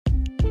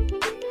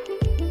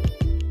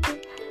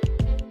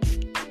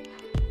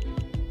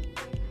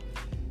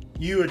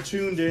You are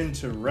tuned in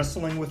to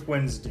Wrestling with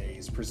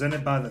Wednesdays,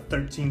 presented by the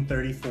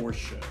 1334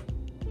 Show.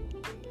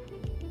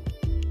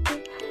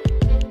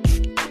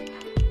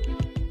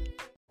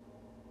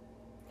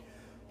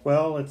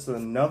 Well, it's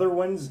another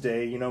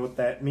Wednesday. You know what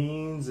that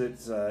means.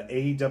 It's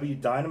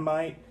AEW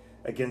Dynamite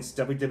against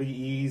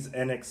WWE's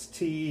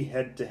NXT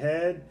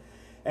head-to-head.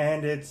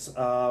 And it's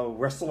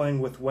Wrestling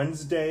with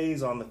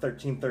Wednesdays on the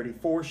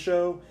 1334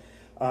 Show.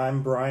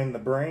 I'm Brian the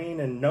Brain,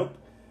 and nope,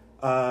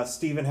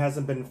 Steven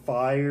hasn't been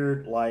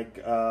fired like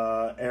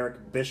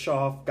Eric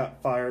Bischoff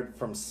got fired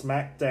from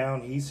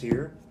SmackDown. He's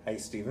here. Hey,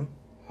 Steven.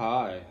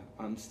 Hi,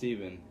 I'm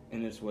Steven,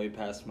 and it's way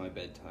past my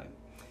bedtime.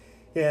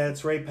 Yeah,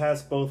 it's right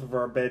past both of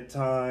our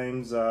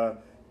bedtimes,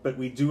 but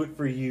we do it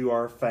for you,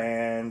 our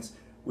fans.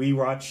 We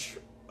watch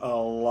a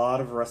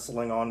lot of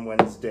wrestling on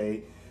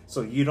Wednesday,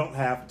 so you don't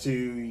have to.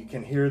 You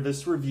can hear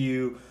this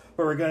review.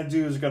 What we're going to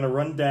do is we're going to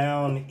run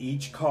down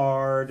each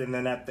card, and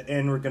then at the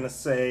end we're going to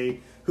say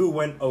who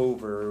went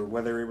over,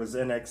 whether it was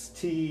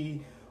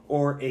NXT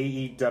or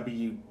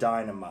AEW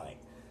Dynamite.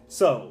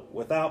 So,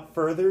 without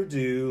further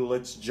ado,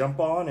 let's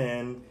jump on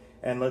in.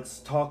 And let's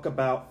talk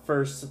about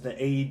first the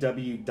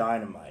AEW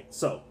Dynamite.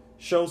 So,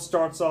 show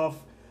starts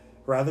off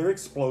rather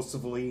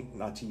explosively,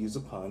 not to use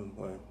a pun.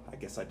 Well, I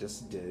guess I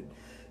just did.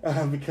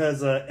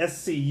 Because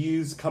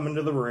SCU's come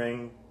into the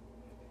ring.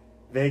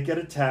 They get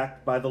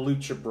attacked by the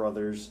Lucha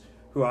Brothers,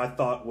 who I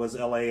thought was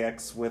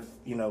LAX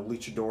with,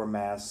 luchador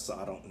masks.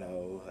 I don't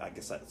know. I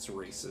guess that's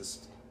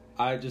racist.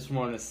 I just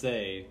want to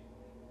say,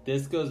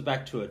 this goes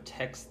back to a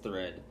text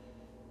thread.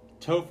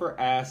 Topher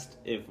asked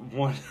if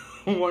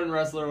one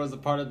wrestler was a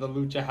part of the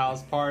Lucha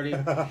House Party,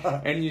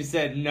 and you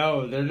said,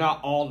 no, they're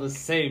not all the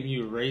same,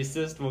 you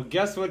racist. Well,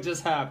 guess what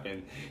just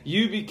happened?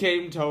 You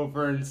became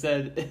Topher and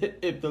said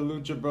if the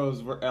Lucha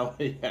Bros were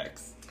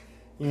LAX.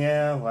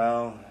 Yeah,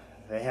 well,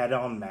 they had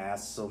on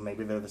masks, so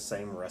maybe they're the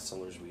same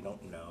wrestlers. We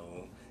don't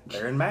know.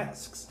 They're in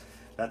masks.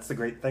 That's the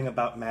great thing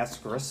about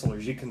masked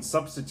wrestlers. You can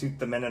substitute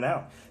them in and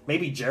out.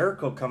 Maybe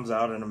Jericho comes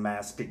out in a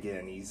mask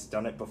again. He's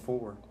done it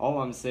before.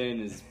 All I'm saying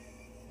is,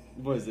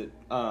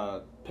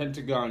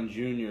 Pentagon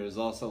Jr. is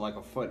also like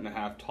 1.5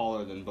 feet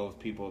taller than both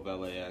people of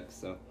LAX,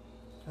 so.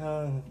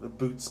 The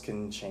boots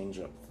can change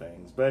up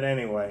things. But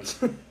anyway,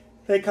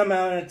 they come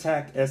out and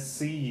attack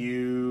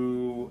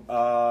SCU.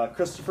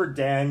 Christopher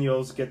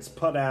Daniels gets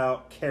put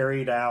out,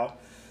 carried out.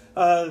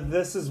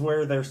 This is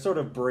where they're sort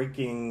of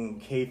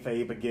breaking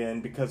kayfabe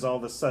again, because all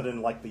of a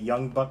sudden, the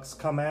Young Bucks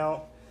come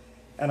out.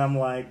 And I'm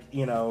like,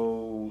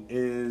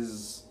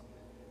 is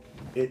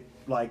it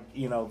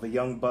the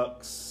Young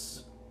Bucks...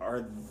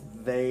 Are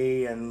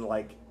they and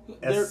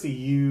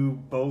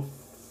SCU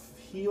both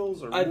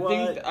heels or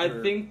what?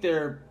 I think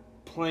they're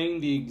playing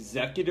the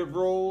executive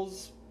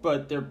roles,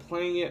 but they're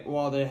playing it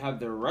while they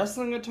have their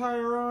wrestling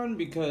attire on,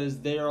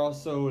 because they are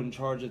also in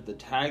charge of the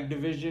tag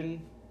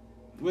division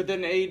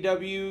within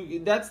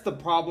AEW. That's the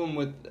problem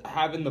with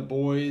having the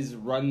boys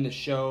run the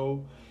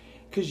show,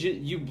 because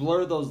you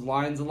blur those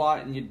lines a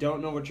lot and you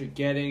don't know what you're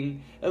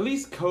getting. At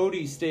least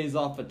Cody stays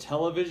off of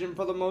television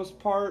for the most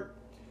part,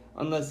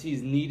 unless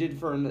he's needed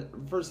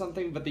for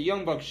something, but the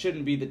Young Bucks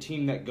shouldn't be the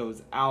team that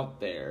goes out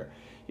there.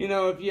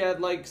 If you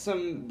had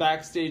some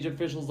backstage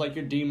officials like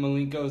your Dean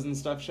Malenkos and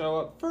stuff show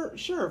up,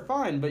 sure,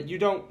 fine, but you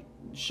don't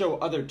show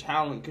other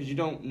talent because you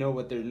don't know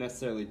what they're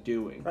necessarily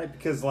doing. Right,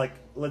 because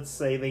let's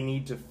say they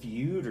need to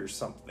feud or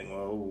something.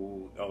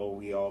 Oh,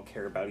 we all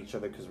care about each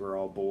other because we're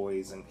all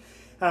boys, and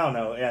I don't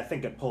know. I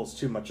think it pulls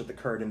too much of the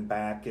curtain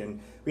back,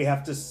 and we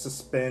have to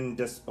suspend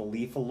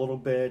disbelief a little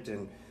bit,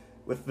 and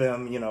with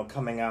them,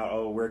 coming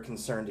out, we're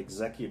concerned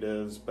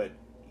executives, but,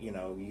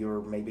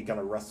 you're maybe going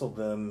to wrestle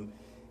them,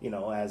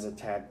 as a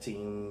tag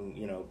team,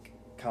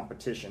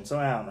 competition. So,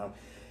 I don't know.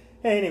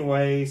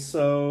 Anyway,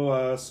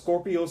 so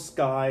Scorpio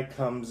Sky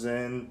comes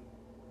in.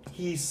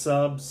 He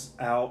subs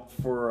out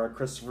for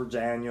Christopher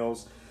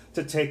Daniels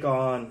to take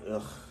on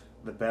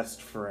the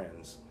Best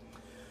Friends.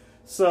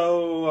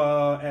 So,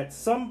 at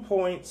some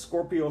point,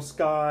 Scorpio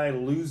Sky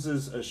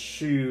loses a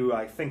shoe.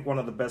 I think one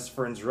of the Best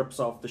Friends rips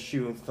off the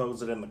shoe and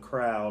throws it in the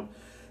crowd.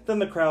 Then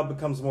the crowd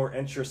becomes more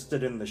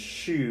interested in the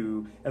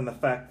shoe and the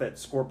fact that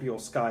Scorpio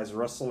Sky's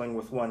wrestling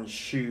with one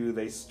shoe.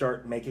 They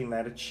start making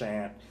that a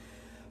chant.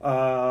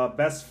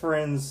 Best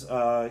Friends,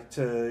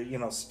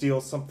 to,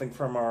 steal something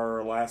from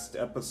our last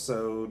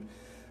episode,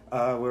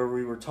 where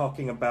we were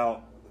talking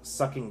about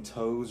sucking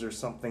toes or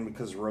something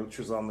because Roach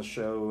was on the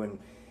show, and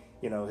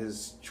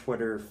his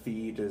Twitter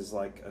feed is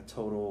a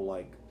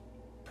total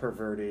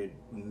perverted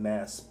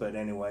mess. But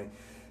anyway,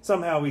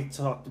 somehow we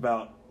talked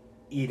about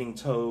eating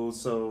toes,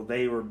 so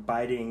they were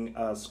biting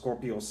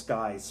Scorpio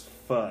Sky's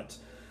foot.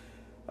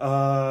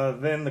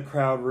 Then the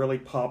crowd really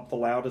popped the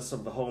loudest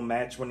of the whole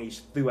match when he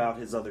threw out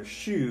his other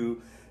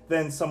shoe.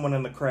 Then someone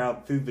in the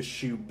crowd threw the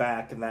shoe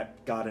back, and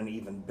that got an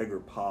even bigger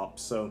pop.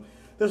 So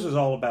this was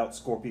all about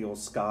Scorpio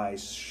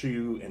Sky's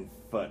shoe and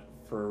foot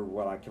for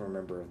what I can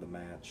remember of the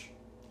match.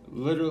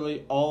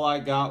 Literally, all I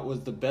got was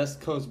the Best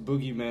Coast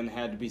Boogeymen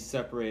had to be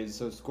separated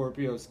so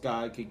Scorpio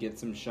Sky could get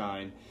some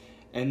shine.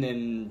 And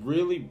then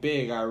really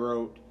big, I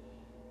wrote,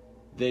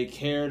 They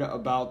cared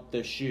about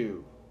the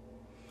shoe.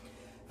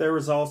 There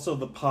was also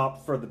the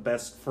pop for the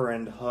best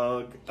friend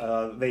hug.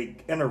 They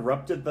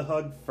interrupted the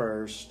hug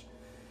first.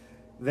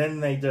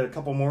 Then they did a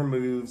couple more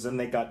moves, and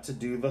they got to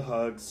do the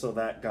hug, so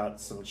that got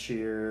some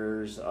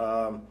cheers.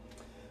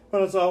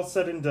 When it's all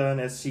said and done,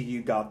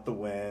 SCU got the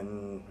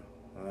win.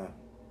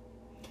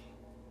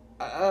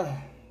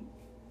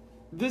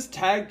 This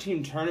tag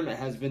team tournament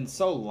has been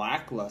so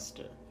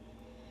lackluster.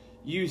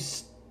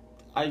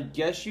 I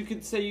guess you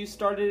could say you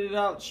started it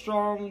out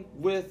strong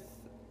with,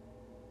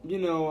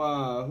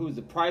 who's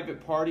the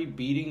Private Party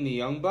beating the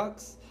Young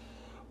Bucks.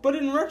 But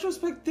in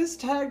retrospect, this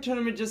tag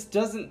tournament just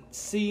doesn't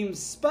seem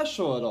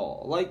special at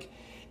all. Like,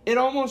 it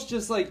almost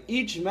just, like,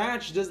 each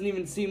match doesn't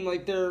even seem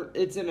like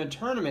it's in a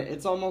tournament.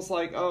 It's almost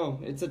like, oh,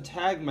 it's a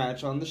tag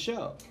match on the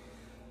show.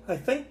 I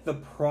think the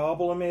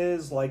problem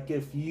is, like,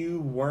 if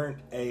you weren't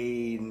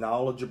a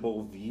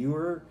knowledgeable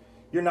viewer,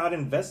 you're not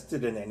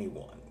invested in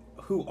anyone.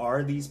 Who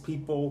are these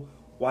people?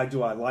 Why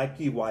do I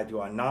like you? Why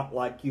do I not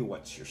like you?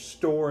 What's your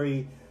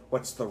story?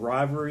 What's the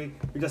rivalry?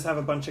 We just have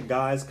a bunch of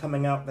guys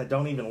coming out that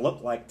don't even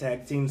look like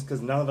tag teams because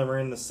none of them are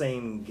in the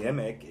same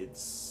gimmick.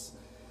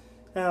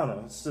 I don't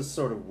know, it's just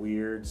sort of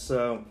weird.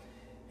 So,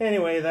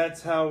 anyway,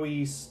 that's how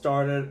we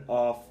started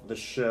off the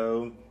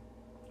show.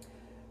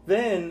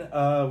 Then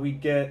we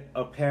get,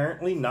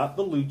 apparently not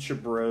the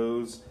Lucha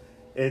Bros.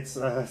 It's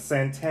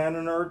Santana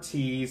and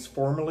Ortiz,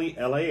 formerly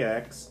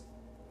LAX,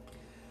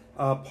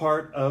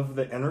 part of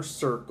the Inner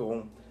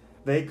Circle.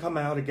 They come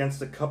out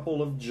against a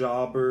couple of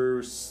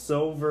jobbers,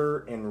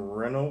 Silver and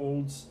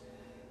Reynolds.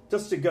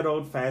 Just a good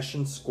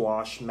old-fashioned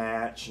squash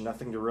match.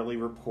 Nothing to really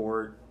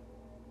report.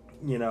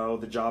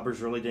 The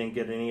jobbers really didn't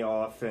get any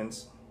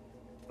offense.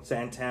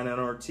 Santana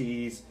and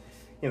Ortiz,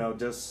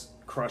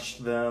 just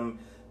crushed them.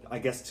 I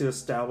guess to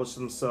establish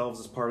themselves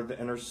as part of the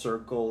Inner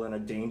Circle and a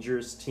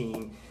dangerous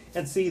team.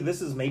 And see,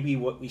 this is maybe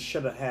what we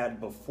should have had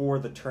before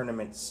the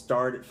tournament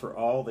started for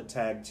all the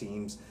tag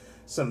teams.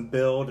 Some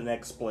build and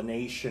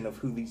explanation of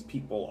who these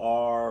people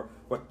are,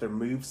 what their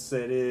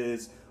moveset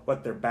is,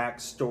 what their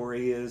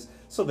backstory is,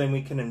 so then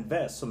we can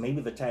invest. So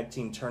maybe the tag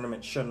team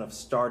tournament shouldn't have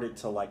started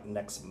till like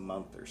next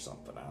month or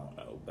something. I don't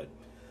know. But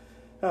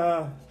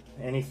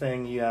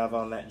anything you have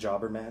on that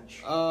jobber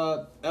match?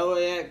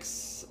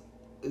 LAX,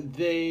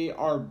 they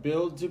are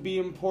billed to be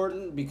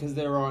important because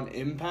they're on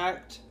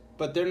Impact,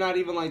 but they're not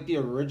even like the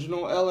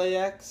original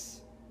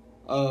LAX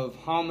of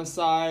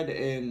Homicide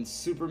and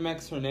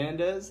Supermex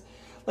Hernandez.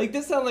 Like,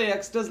 this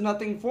LAX does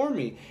nothing for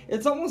me.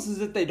 It's almost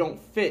as if they don't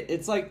fit.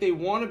 It's like they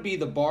want to be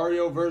the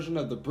Barrio version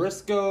of the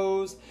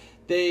Briscoes.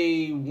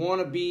 They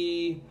want to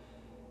be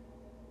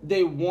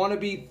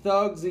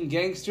thugs and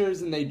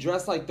gangsters, and they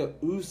dress like the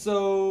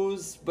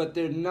Usos, but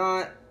they're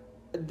not.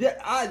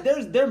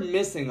 They're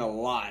missing a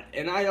lot,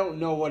 and I don't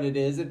know what it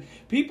is. And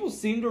people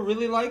seem to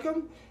really like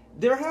them.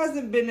 There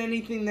hasn't been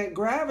anything that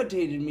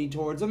gravitated me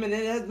towards them, and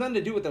it has nothing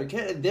to do with their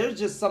character. There's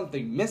just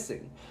something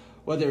missing.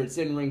 Whether it's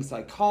in-ring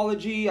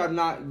psychology, I'm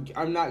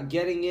not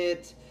getting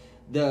it.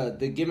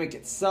 The gimmick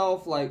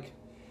itself, like,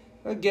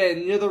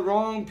 again, you're the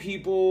wrong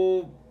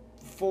people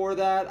for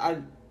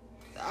that.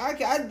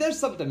 There's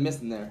something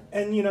missing there.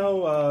 And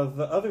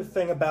the other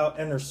thing about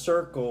Inner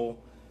Circle,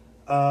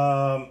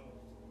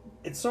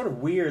 it's sort of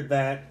weird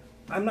that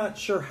I'm not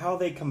sure how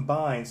they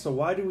combine. So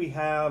why do we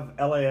have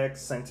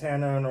LAX,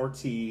 Santana, and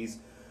Ortiz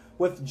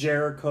with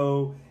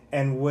Jericho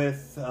and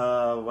with,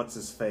 what's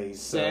his face?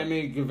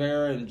 Sammy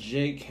Guevara and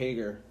Jake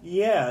Hager.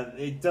 Yeah,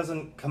 it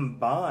doesn't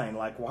combine.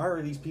 Like, why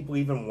are these people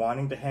even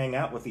wanting to hang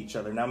out with each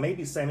other? Now,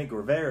 maybe Sammy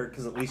Guevara,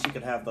 because at least you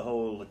could have the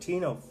whole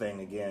Latino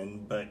thing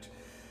again, but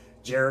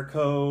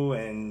Jericho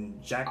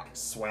and Jack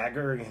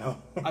Swagger,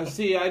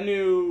 I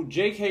knew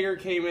Jake Hager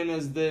came in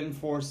as the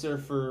enforcer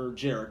for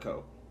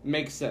Jericho.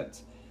 Makes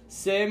sense.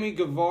 Sammy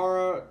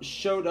Guevara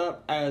showed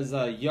up as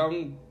a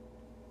young,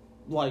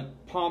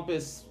 like,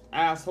 pompous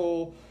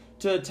asshole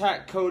to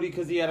attack Cody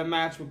because he had a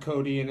match with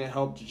Cody and it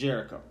helped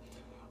Jericho.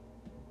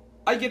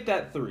 I get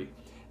that 3.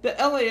 The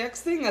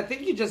LAX thing, I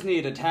think you just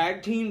needed a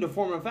tag team to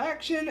form a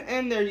faction,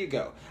 and there you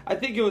go. I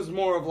think it was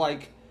more of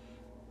like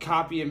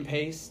copy and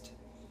paste.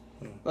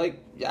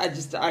 Like, I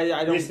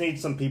don't... You just need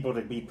some people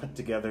to be put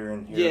together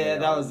and yeah,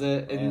 that was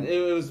it. And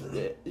it was...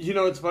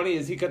 what's funny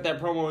is he cut that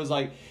promo, it was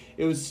like,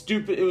 it was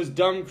stupid, it was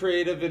dumb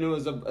creative, and it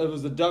was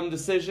a dumb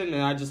decision,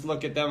 and I just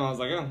look at them, I was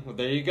like, oh, well,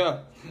 there you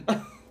go.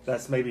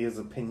 That's maybe his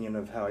opinion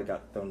of how he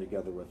got thrown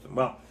together with them.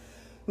 Well,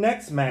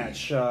 next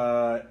match,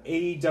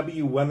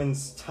 AEW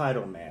Women's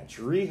Title match.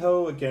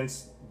 Riho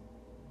against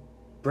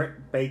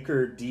Britt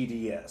Baker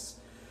DDS.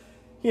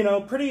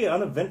 Pretty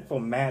uneventful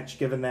match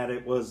given that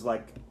it was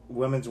like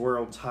Women's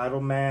World Title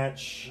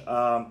match.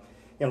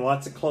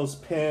 Lots of close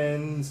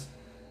pins.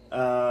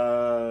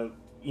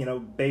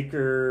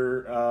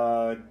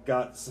 Baker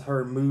got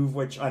her move,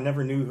 which I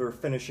never knew her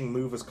finishing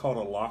move was called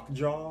a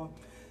lockjaw.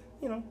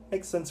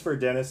 Makes sense for a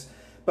dentist.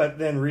 But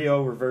then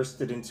Rio reversed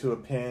it into a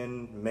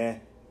pin. Meh.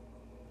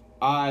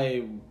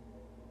 I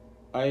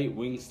I ate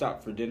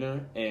Wingstop for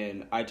dinner,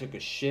 and I took a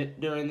shit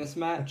during this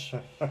match.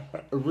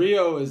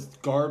 Rio is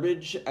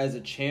garbage as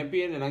a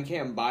champion, and I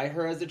can't buy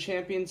her as a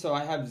champion, so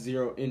I have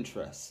zero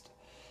interest.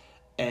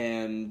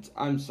 And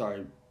I'm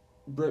sorry,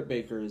 Britt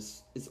Baker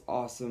is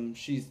awesome.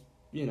 She's,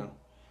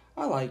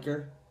 I like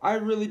her. I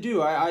really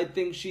do. I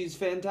think she's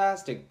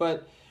fantastic.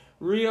 But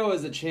Rio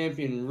as a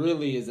champion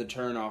really is a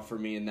turnoff for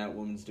me in that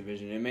women's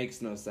division. It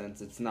makes no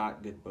sense. It's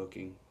not good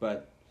booking.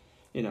 But,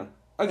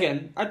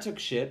 again, I took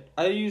shit.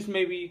 I used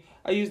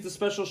the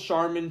special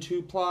Charmin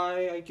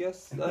 2-ply, I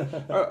guess.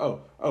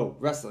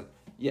 Wrestling.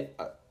 Yeah,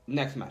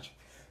 next match.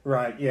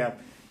 Right, yeah.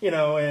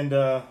 And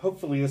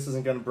hopefully this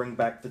isn't going to bring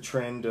back the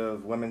trend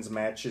of women's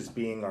matches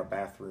being our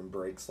bathroom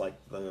breaks like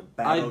the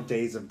battle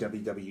days of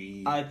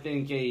WWE. I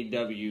think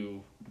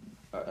AEW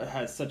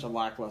has such a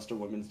lackluster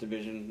women's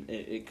division.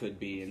 It could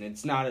be, and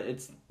it's not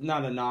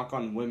a knock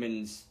on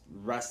women's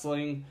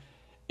wrestling.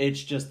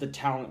 It's just the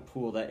talent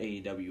pool that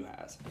AEW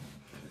has.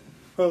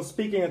 Well,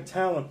 speaking of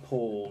talent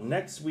pool,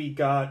 next we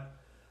got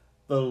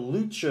the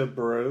Lucha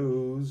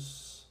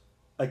Bros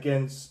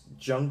against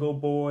Jungle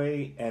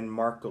Boy and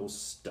Marco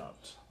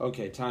Stunt.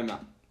 Okay, time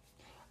out.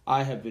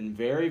 I have been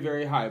very,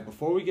 very high.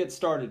 Before we get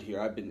started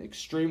here, I've been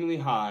extremely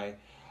high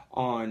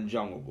on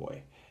Jungle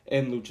Boy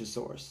and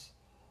Luchasaurus.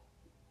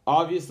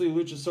 Obviously,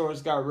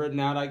 Luchasaurus got written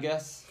out, I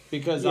guess,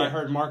 because I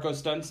heard Marco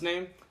Stunt's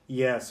name.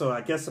 Yeah, so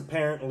I guess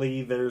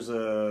apparently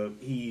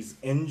he's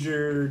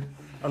injured.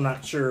 I'm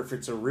not sure if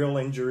it's a real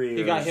injury or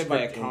he got hit by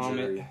a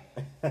injury.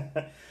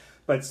 comet.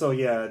 But so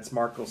yeah, it's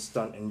Marco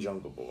Stunt and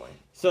Jungle Boy.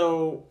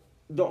 So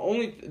the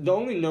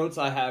only notes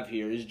I have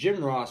here is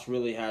Jim Ross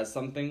really has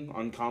something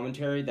on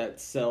commentary that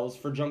sells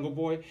for Jungle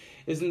Boy.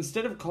 Is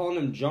instead of calling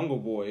him Jungle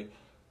Boy,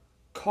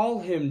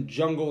 call him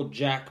Jungle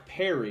Jack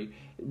Perry.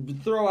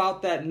 Throw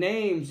out that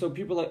name so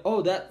people are like,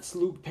 oh, that's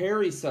Luke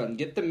Perry's son.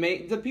 Get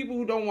the people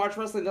who don't watch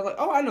wrestling, they're like,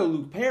 oh, I know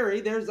Luke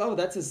Perry.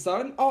 That's his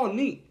son. Oh,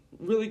 neat,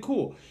 really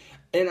cool.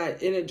 And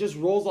it just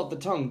rolls off the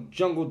tongue.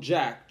 Jungle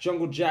Jack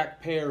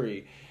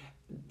Perry,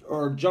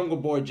 or Jungle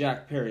Boy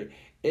Jack Perry.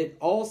 It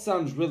all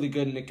sounds really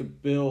good, and it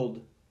could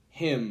build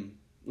him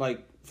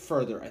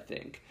further. I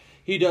think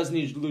he does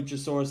need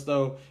Luchasaurus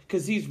though,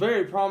 because he's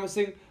very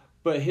promising.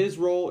 But his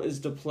role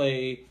is to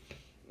play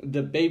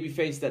the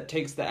babyface that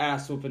takes the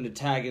ass whooping to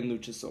tag in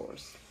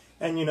Luchasaurus.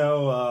 And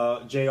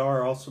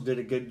JR also did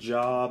a good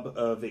job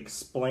of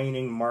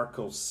explaining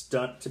Marco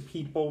Stunt to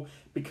people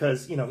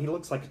because, he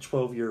looks like a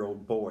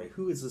 12-year-old boy.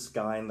 Who is this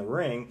guy in the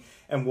ring?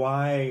 And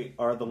why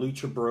are the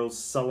Lucha Bros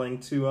selling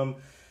to him?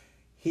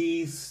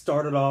 He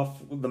started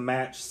off the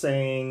match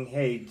saying,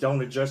 hey,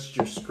 don't adjust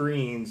your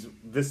screens.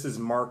 This is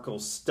Marco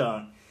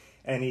Stunt.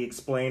 And he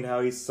explained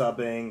how he's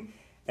subbing.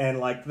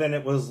 And, then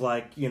it was,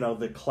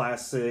 the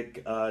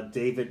classic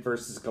David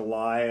versus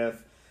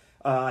Goliath.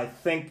 I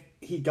think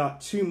he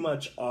got too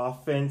much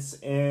offense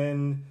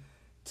in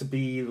to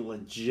be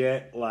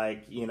legit,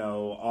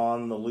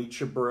 on the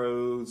Lucha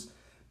Bros.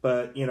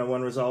 But, when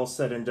it was all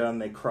said and done,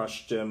 they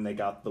crushed him. They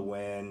got the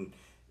win.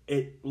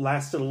 It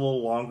lasted a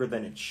little longer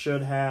than it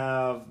should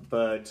have.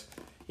 But,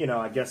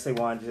 I guess they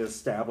wanted to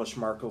establish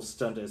Marco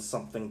Stunt as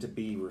something to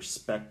be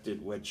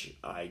respected, which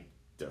I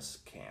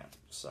just can't.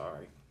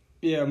 Sorry.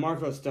 Yeah,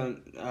 Marco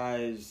Stunt,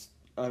 I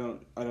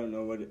don't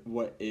know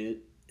what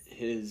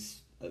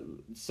his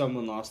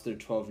someone lost their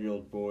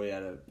 12-year-old boy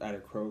at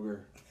a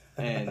Kroger,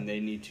 and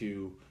they need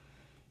to,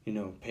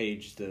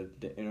 page the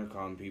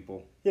intercom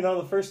people.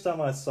 The first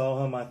time I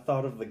saw him, I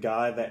thought of the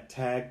guy that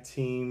tag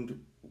teamed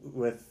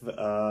with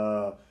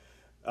WWE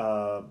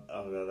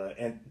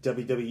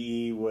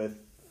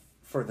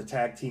for the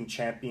tag team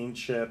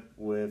championship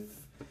with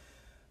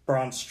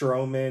Braun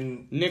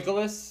Strowman.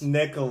 Nicholas,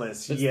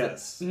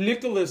 yes.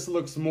 Nicholas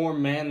looks more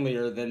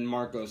manlier than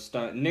Marco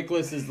Stunt.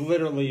 Nicholas is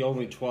literally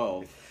only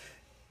 12.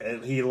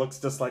 And he looks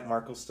just like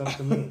Marco Stunt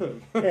to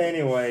me.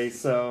 Anyway,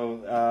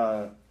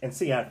 so,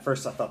 at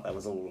first I thought that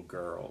was a little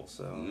girl,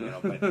 so,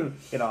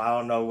 but, I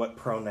don't know what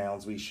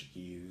pronouns we should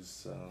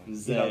use,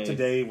 so,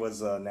 today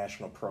was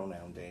National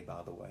Pronoun Day,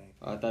 by the way.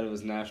 I thought it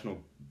was National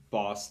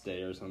Boss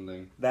Day or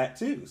something. That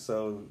too,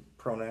 so,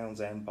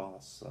 pronouns and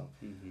boss, so.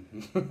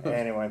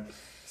 Anyway,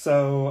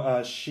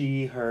 so,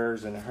 she,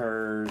 hers, and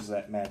hers,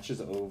 that match is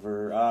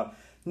over.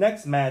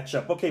 Next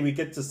matchup, okay, we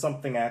get to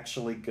something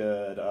actually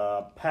good.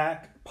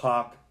 Pac,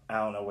 I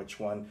don't know which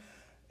one,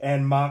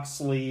 and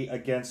Moxley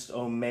against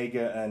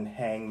Omega and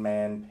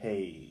Hangman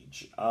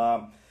Page.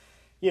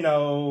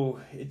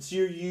 It's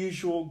your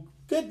usual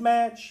good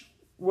match,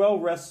 well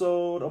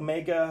wrestled.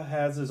 Omega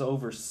has his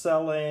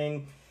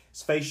overselling.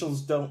 His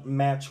facials don't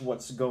match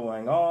what's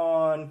going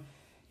on.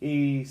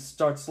 He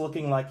starts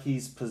looking like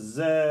he's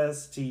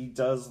possessed. He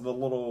does the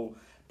little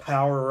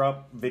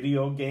power-up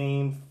video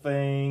game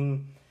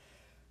thing.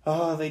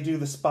 They do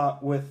the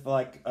spot with,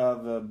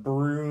 the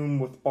broom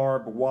with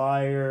barbed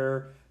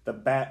wire, the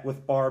bat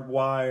with barbed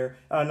wire.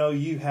 I know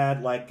you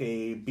had,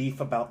 a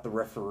beef about the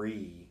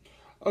referee.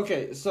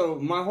 Okay, so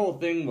my whole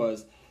thing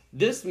was,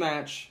 this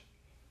match,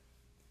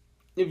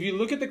 if you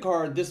look at the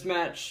card, this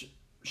match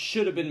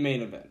should have been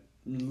main event.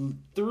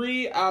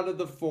 3 out of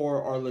the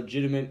 4 are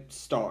legitimate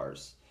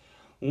stars.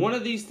 One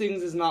of these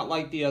things is not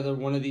like the other.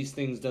 One of these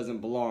things doesn't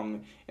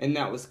belong. And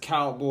that was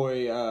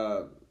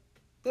Hangman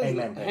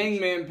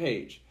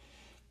Page.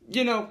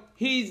 You know,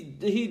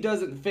 he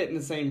doesn't fit in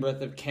the same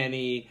breath of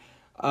Kenny,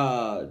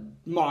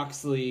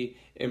 Moxley,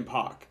 and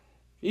Pac.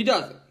 He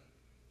doesn't.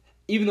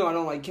 Even though I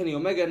don't like Kenny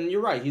Omega, and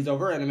you're right, he's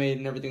over-animated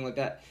and everything like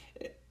that.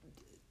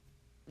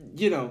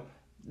 You know,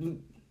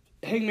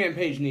 Hangman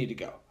Page need to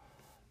go.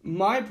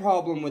 My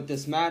problem with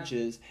this match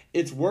is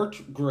it's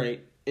worked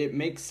great. It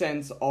makes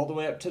sense all the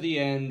way up to the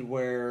end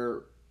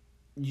where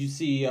you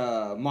see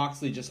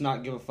Moxley just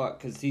not give a fuck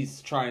because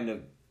he's trying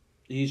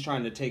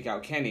to take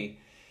out Kenny.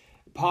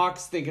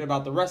 Pac's thinking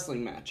about the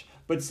wrestling match.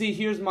 But see,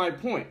 here's my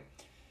point.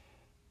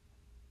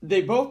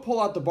 They both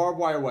pull out the barbed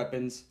wire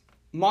weapons.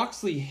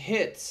 Moxley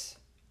hits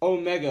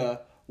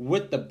Omega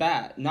with the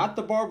bat, not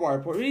the barbed wire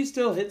part. He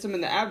still hits him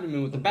in the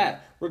abdomen with the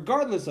bat,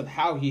 regardless of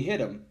how he hit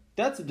him.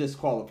 That's a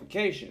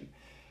disqualification.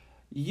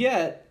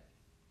 Yet,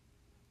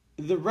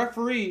 the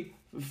referee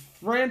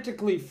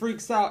frantically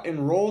freaks out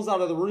and rolls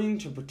out of the ring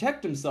to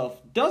protect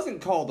himself,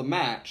 doesn't call the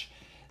match.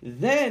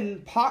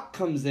 Then Pac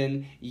comes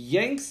in,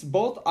 yanks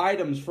both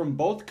items from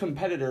both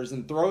competitors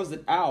and throws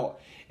it out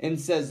and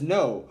says,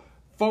 "No,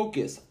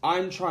 focus,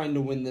 I'm trying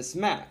to win this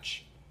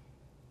match."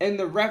 And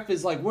the ref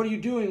is like, "What are you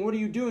doing? What are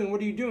you doing?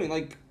 What are you doing?"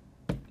 Like,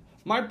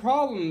 my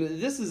problem,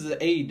 this is an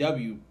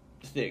AEW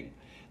thing.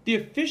 The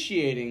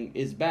officiating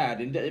is bad,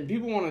 and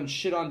people want to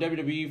shit on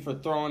WWE for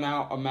throwing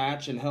out a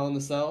match in Hell in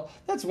a Cell.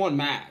 That's one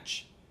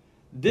match.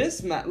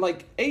 This match,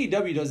 like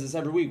AEW does this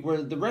every week,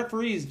 where the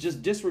referees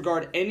just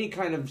disregard any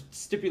kind of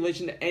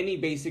stipulation to any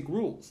basic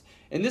rules.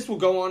 And this will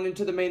go on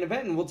into the main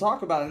event, and we'll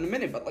talk about it in a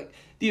minute. But like,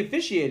 the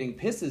officiating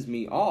pisses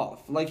me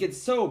off. Like,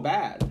 it's so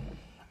bad.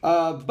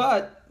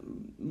 But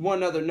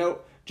one other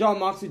note: Jon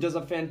Moxley does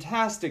a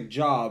fantastic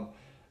job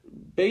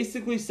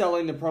basically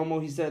selling the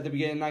promo he said at the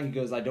beginning of the night. He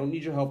goes, "I don't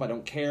need your help. I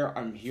don't care.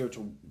 I'm here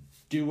to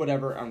do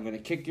whatever. I'm going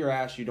to kick your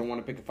ass. You don't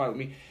want to pick a fight with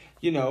me."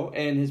 You know,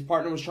 and his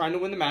partner was trying to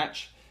win the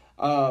match.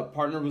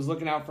 Partner was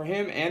looking out for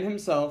him and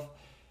himself.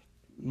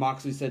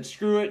 Moxley said,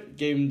 "Screw it."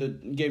 Gave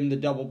him the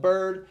double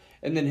bird,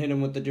 and then hit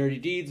him with the dirty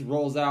deeds.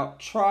 Rolls out,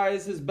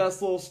 tries his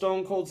best little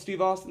Stone Cold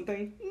Steve Austin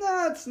thing.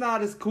 Nah, it's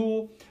not as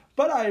cool.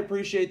 But I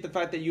appreciate the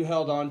fact that you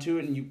held on to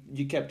it and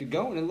you kept it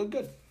going and it looked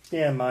good.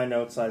 Yeah, in my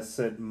notes I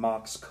said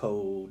Mox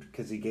Code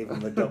because he gave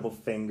him the double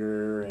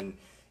finger and,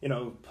 you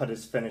know, put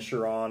his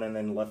finisher on and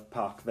then left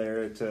Pac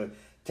there to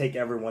take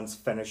everyone's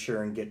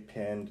finisher and get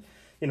pinned.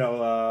 You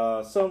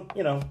know, so,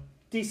 you know,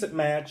 decent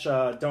match.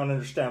 Don't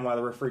understand why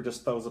the referee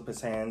just throws up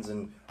his hands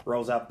and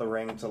rolls out the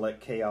ring to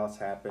let chaos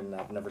happen.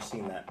 I've never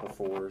seen that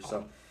before.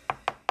 So,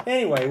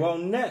 anyway, well,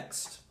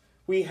 next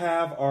we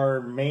have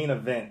our main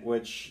event,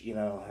 which, you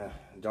know,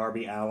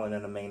 Darby Allin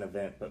in a main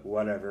event, but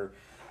whatever.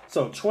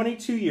 So,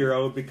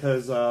 22-year-old,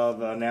 because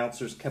the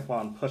announcers kept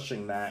on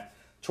pushing that,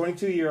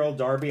 22-year-old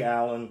Darby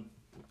Allin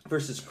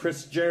versus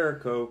Chris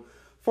Jericho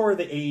for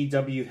the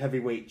AEW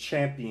Heavyweight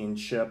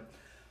Championship.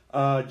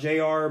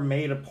 JR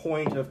made a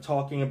point of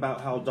talking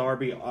about how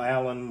Darby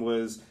Allin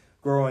was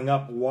growing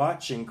up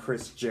watching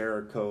Chris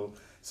Jericho.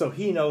 So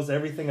he knows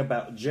everything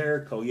about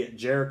Jericho, yet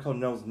Jericho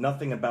knows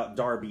nothing about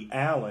Darby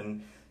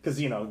Allin because,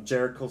 you know,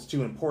 Jericho's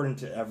too important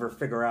to ever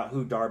figure out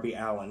who Darby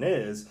Allin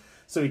is.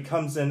 So he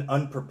comes in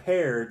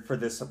unprepared for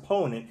this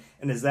opponent,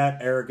 and is that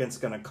arrogance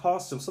going to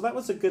cost him? So that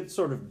was a good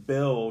sort of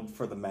build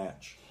for the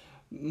match.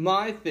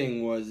 My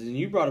thing was, and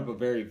you brought up a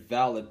very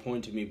valid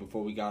point to me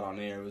before we got on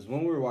air, was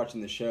when we were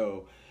watching the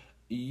show,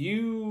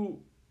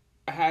 you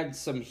had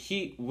some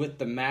heat with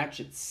the match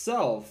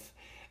itself,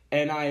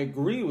 and I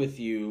agree with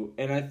you,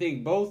 and I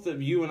think both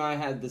of you and I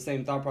had the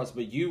same thought process,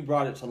 but you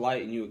brought it to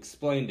light and you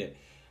explained it.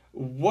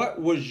 What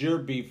was your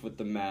beef with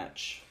the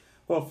match?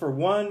 Well, for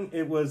one,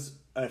 it was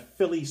a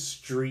Philly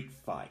street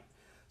fight.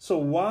 So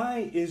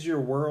why is your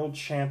world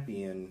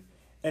champion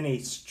in a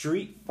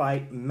street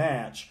fight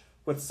match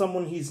with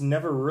someone he's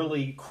never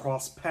really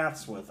crossed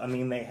paths with? I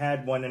mean, they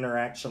had one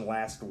interaction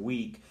last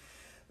week,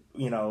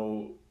 you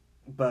know,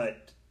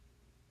 but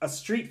a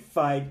street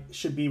fight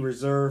should be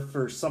reserved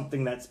for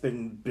something that's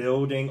been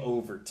building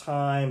over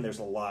time. There's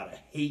a lot of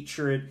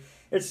hatred.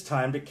 It's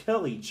time to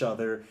kill each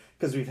other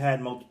because we've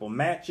had multiple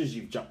matches.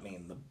 You've jumped me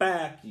in the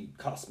back. You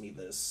cost me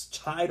this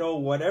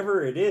title,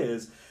 whatever it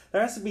is.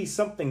 There has to be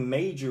something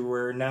major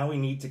where now we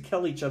need to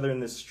kill each other in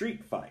this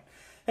street fight.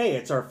 Hey,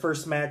 it's our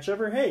first match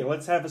ever. Hey,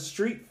 let's have a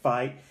street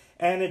fight.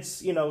 And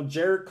it's, you know,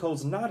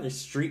 Jericho's not a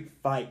street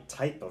fight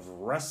type of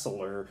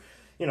wrestler.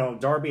 You know,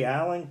 Darby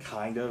Allin,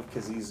 kind of,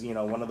 because he's, you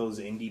know, one of those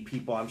indie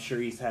people. I'm sure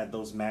he's had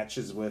those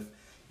matches with,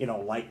 you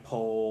know, light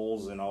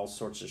poles and all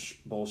sorts of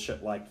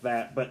bullshit like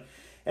that. But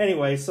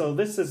anyway, so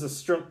this is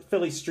a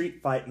Philly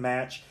street fight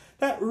match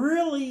that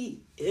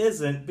really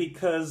isn't,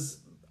 because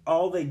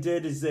all they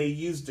did is they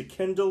used a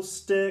Kindle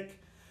stick.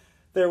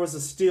 There was a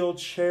steel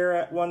chair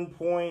at one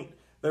point.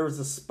 There was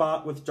a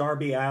spot with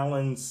Darby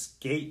Allin's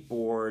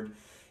skateboard.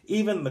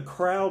 Even the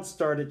crowd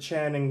started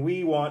chanting,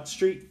 "We want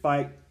street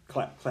fight."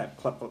 Clap, clap,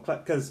 clap, clap,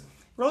 clap. Because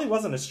really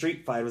wasn't a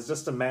street fight. It was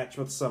just a match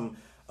with some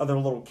other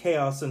little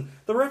chaos, and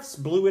the refs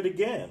blew it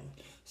again.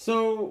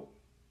 So,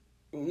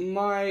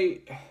 my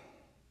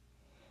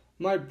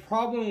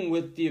problem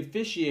with the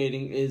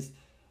officiating is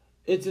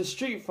it's a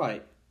street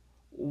fight.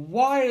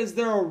 Why is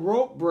there a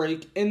rope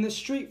break in the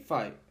street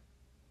fight?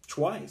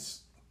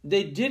 Twice.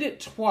 They did it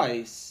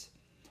twice,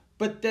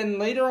 but then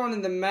later on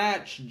in the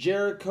match,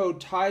 Jericho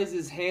ties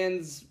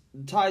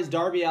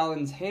Darby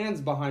Allin's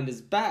hands behind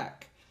his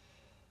back.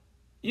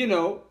 You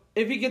know,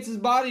 if he gets his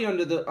body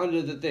under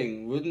the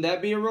thing, wouldn't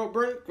that be a rope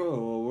break?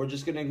 Oh, we're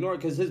just gonna ignore it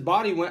because his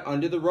body went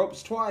under the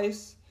ropes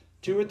twice,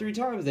 2 or 3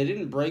 times. They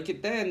didn't break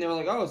it then. They were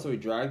like, oh, so he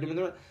dragged him in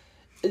the.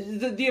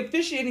 The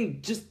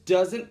officiating just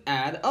doesn't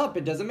add up.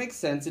 It doesn't make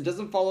sense. It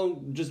doesn't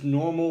follow just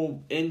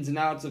normal ins and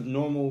outs of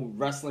normal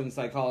wrestling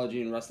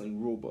psychology and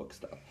wrestling rulebook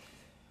stuff.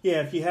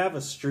 Yeah, if you have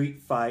a street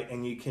fight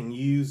and you can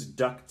use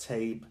duct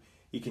tape,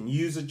 you can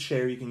use a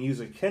chair, you can use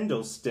a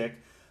kendo stick.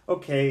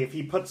 Okay, if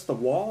he puts the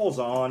walls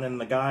on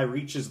and the guy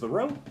reaches the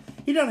rope,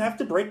 he doesn't have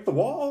to break the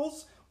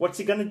walls. What's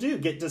he going to do?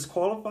 Get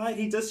disqualified?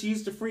 He just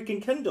used a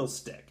freaking kendo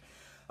stick.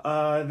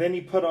 Then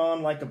he put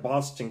on like a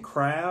Boston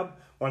Crab.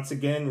 Once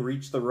again,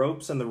 reached the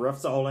ropes, and the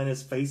ref's all in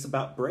his face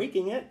about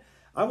breaking it.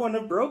 I wouldn't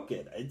have broke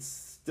it.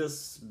 It's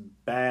just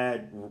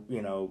bad,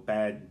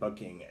 bad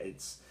booking.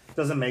 It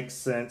doesn't make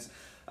sense.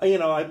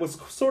 I was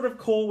sort of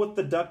cool with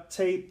the duct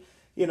tape.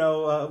 It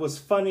was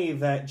funny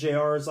that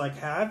JR is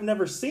like, I've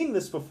never seen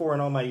this before in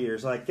all my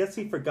years. I guess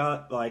he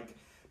forgot, like,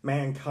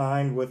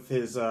 Mankind with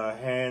his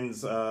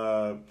hands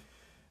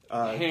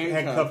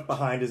handcuffed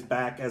behind his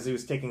back as he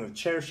was taking the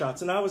chair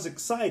shots. And I was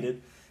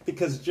excited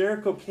because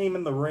Jericho came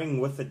in the ring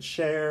with a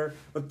chair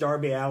with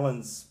Darby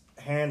Allin's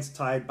hands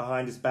tied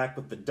behind his back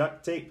with the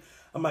duct tape.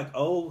 I'm like,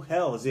 oh,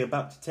 hell, is he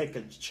about to take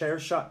a chair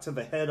shot to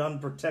the head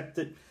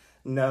unprotected?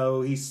 No,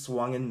 he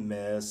swung and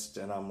missed,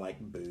 and I'm like,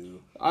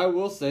 boo. I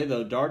will say,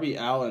 though, Darby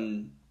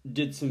Allin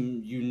did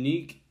some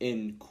unique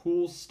and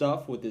cool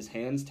stuff with his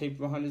hands taped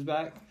behind his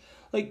back.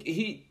 Like,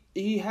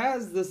 he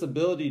has this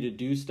ability to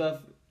do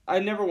stuff. I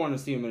never want to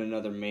see him in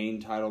another main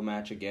title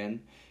match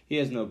again. He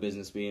has no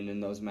business being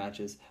in those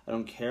matches. I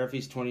don't care if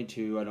he's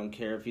 22. I don't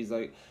care if he's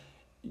like...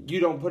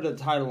 You don't put a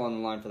title on the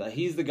line for that.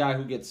 He's the guy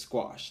who gets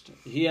squashed.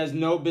 He has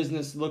no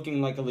business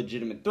looking like a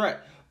legitimate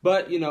threat.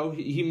 But,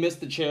 he missed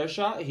the chair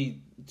shot.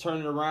 He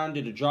turned it around,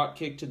 did a drop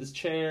kick to this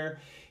chair.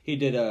 He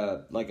did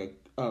a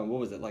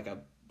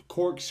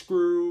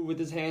corkscrew with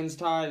his hands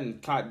tied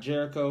and caught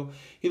Jericho.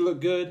 He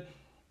looked good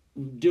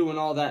doing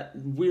all that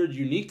weird,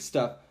 unique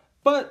stuff.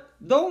 But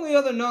the only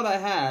other note I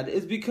had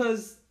is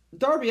because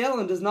Darby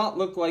Allin does not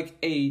look like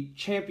a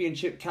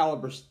championship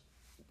caliber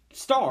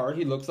star.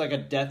 He looks like a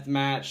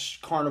deathmatch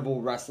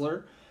carnival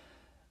wrestler.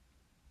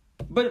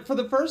 But for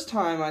the first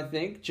time, I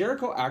think,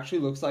 Jericho actually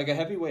looks like a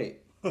heavyweight.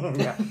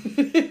 Yeah.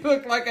 He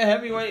looked like a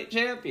heavyweight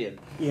champion.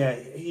 Yeah,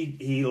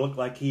 he looked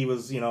like he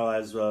was,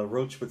 as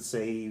Roach would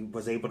say, he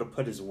was able to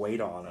put his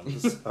weight on him.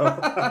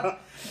 So.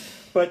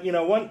 But,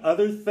 one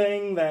other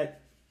thing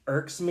that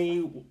irks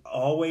me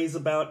always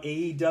about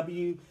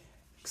AEW,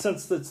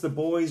 since it's the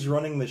boys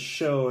running the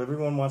show,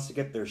 everyone wants to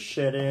get their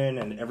shit in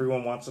and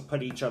everyone wants to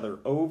put each other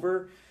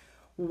over.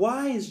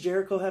 Why is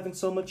Jericho having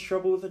so much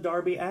trouble with the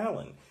Darby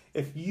Allin?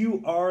 If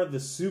you are the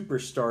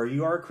superstar,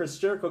 you are Chris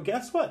Jericho,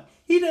 guess what?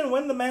 He didn't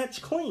win the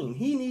match clean.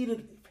 He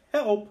needed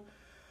help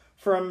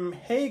from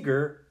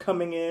Hager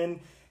coming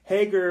in.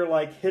 Hager,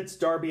 hits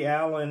Darby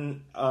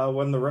Allin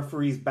when the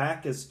referee's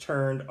back is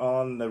turned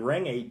on the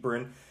ring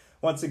apron.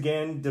 Once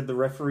again, did the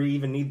referee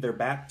even need their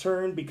back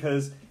turned?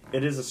 Because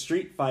it is a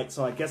street fight,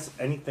 so I guess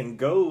anything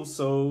goes.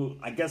 So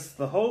I guess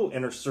the whole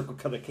Inner Circle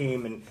could have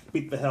came and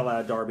beat the hell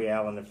out of Darby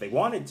Allin if they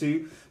wanted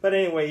to. But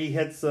anyway, he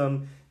hits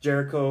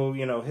Jericho,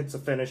 hits a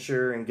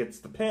finisher and gets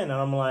the pin. And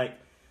I'm like,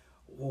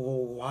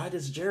 well, why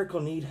does Jericho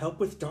need help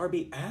with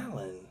Darby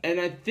Allin? And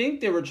I think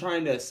they were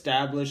trying to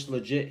establish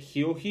legit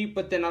heel heat,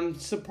 but then I'm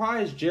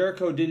surprised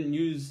Jericho didn't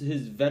use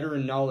his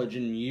veteran knowledge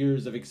and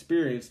years of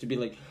experience to be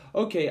like,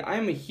 okay,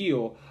 I'm a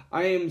heel.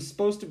 I am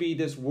supposed to be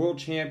this world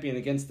champion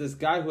against this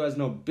guy who has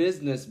no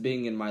business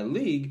being in my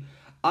league.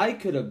 I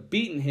could have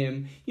beaten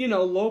him,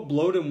 low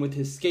blowed him with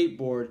his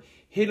skateboard,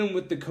 hit him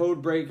with the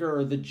code breaker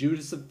or the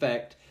Judas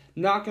effect,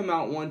 knock him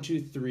out 1,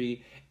 2,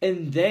 3,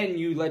 and then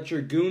you let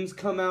your goons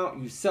come out,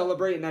 you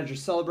celebrate, and as you're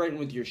celebrating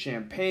with your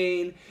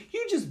champagne,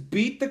 you just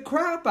beat the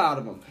crap out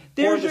of them.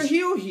 There's your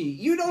heel heat.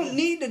 You don't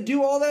need to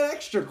do all that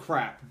extra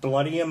crap.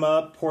 Bloody him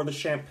up, pour the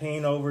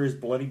champagne over his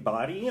bloody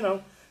body,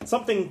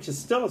 something to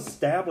still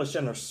establish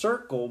Inner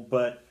Circle,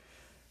 but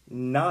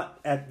not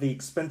at the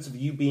expense of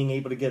you being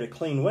able to get a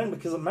clean win,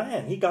 because,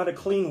 man, he got a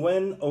clean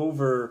win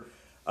over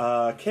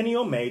Kenny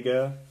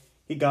Omega.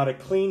 He got a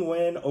clean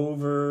win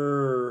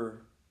over...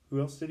 Who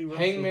else did he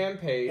wrestle?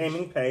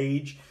 Hangman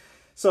Page.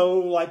 So,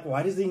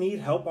 why does he need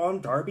help on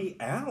Darby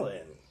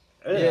Allin?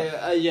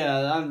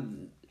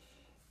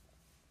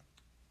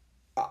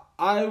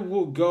 I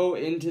will go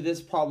into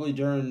this probably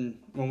during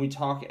when we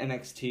talk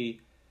NXT.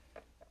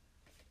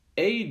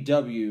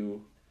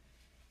 AEW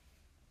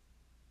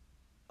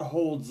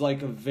holds a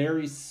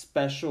very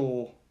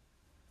special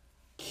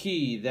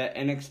key that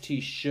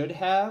NXT should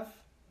have,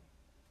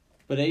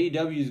 but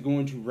AEW is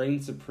going to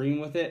reign supreme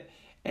with it,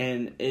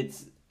 and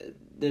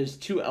there's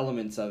two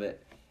elements of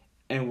it,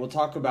 and we'll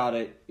talk about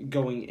it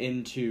going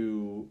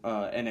into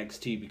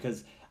NXT,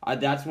 because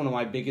that's one of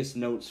my biggest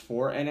notes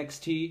for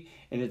NXT,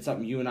 and it's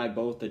something you and I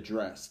both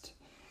addressed.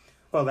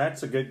 Well,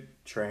 that's a good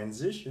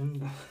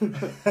transition.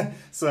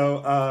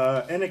 So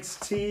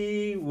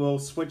NXT, we'll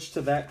switch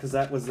to that because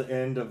that was the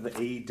end of the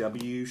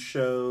AEW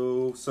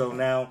show. So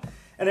now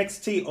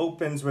NXT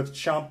opens with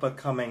Ciampa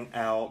coming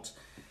out.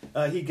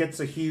 He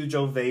gets a huge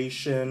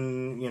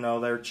ovation. You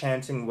know, they're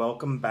chanting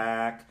 "Welcome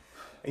back."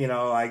 You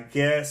know, I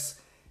guess,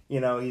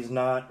 you know, he's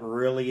not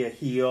really a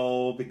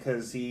heel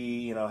because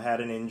he, you know, had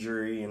an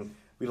injury, and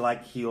we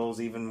like heels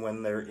even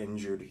when they're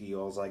injured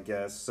heels, I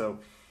guess. So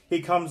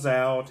he comes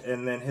out,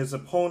 and then his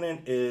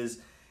opponent is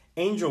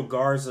Angel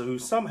Garza, who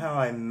somehow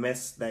I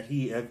missed that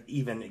he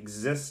even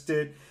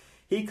existed.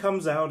 He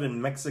comes out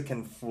in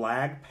Mexican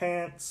flag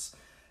pants.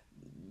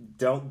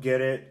 Don't get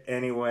it.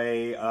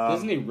 Anyway.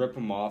 Doesn't he rip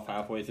them off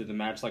halfway through the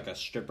match like a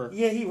stripper?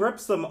 Yeah, he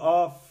rips them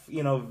off,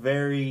 you know,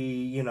 very,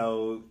 you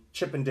know,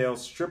 Chippendale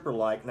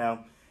stripper-like.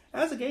 Now,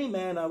 as a gay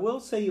man, I will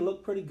say you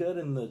look pretty good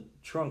in the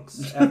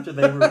trunks after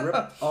they were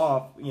ripped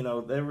off. You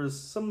know, there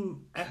was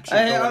some action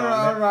going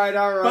on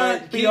there. All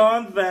right. But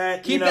beyond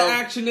that, keep the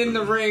action in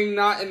the ring,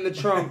 not in the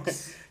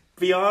trunks.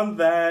 Beyond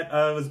that,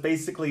 it was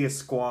basically a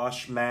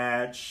squash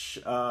match.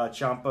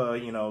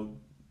 Ciampa, you know,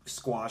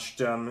 squashed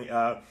him.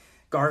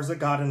 Garza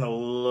got in a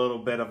little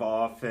bit of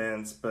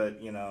offense,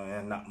 but, you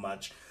know, not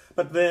much.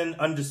 But then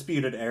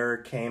Undisputed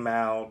Era came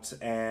out,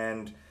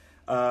 and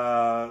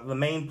the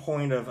main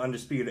point of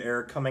Undisputed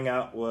Era coming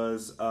out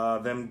was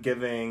them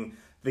giving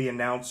the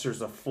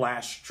announcers a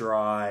flash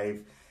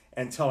drive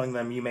and telling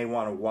them you may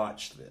want to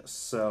watch this.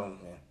 So,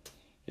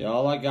 yeah,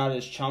 all I got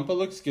is Ciampa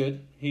looks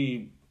good.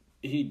 He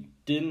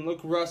didn't look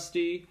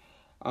rusty.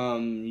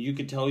 You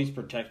could tell he's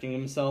protecting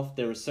himself.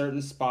 There were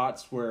certain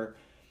spots where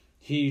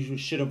he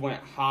should have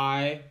went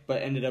high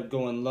but ended up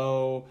going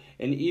low,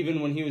 and even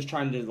when he was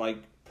trying to like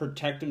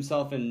protect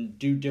himself and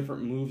do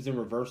different moves and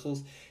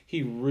reversals,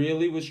 he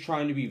really was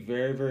trying to be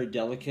very, very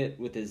delicate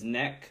with his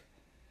neck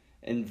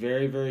and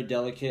very, very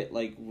delicate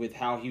like with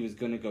how he was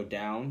going to go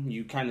down.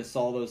 You kind of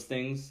saw those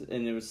things,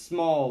 and it was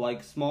small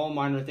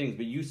minor things,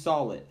 but you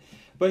saw it.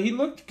 But he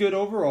looked good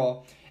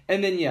overall.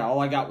 And then all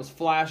I got was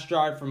flash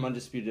drive from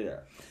Undisputed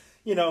Era.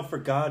 You know, for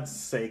God's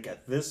sake,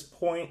 at this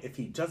point, if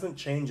he doesn't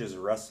change his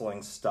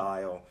wrestling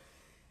style,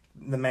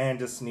 the man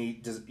just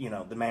needs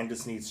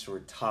to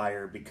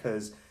retire,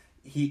 because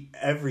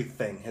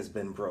everything has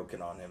been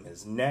broken on him.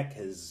 His neck,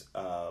 his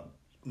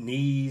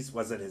knees,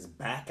 was it his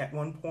back at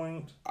one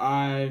point?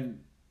 I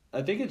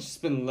think it's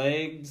just been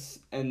legs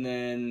and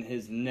then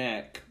his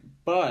neck,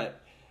 but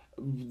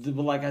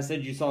like I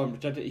said, you saw him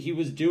protect it. He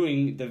was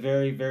doing the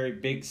very, very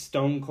big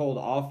Stone Cold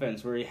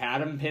offense where he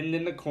had him pinned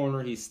in the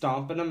corner. He's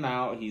stomping him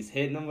out. He's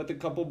hitting him with a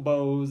couple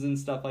bows and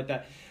stuff like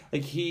that.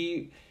 Like,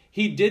 he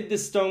did the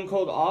Stone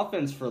Cold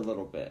offense for a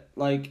little bit.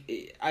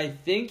 Like, I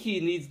think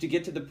he needs to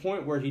get to the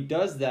point where he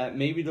does that.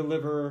 Maybe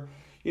deliver,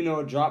 you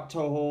know, a drop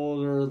toe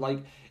hold, or,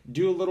 like,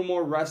 do a little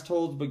more rest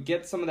holds, but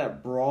get some of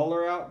that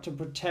brawler out to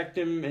protect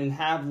him and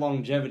have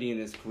longevity in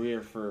his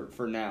career for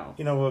now.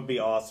 You know, it would be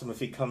awesome if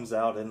he comes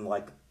out in,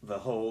 like, the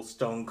whole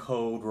Stone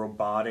Cold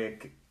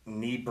robotic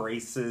knee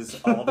braces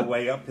all the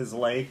way up his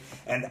leg,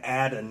 and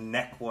add a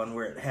neck one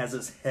where it has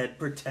his head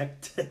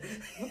protected.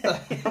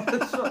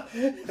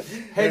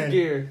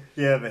 Headgear.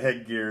 Yeah, the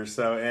headgear.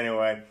 So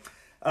anyway,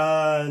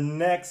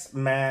 next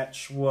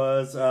match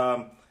was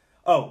the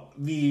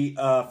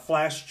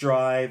flash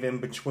drive in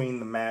between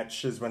the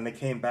matches when they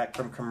came back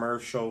from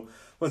commercial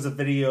was a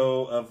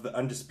video of the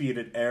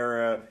Undisputed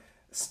Era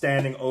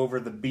standing over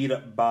the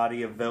beat-up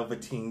body of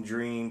Velveteen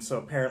Dream. So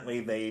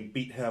apparently they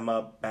beat him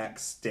up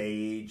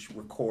backstage,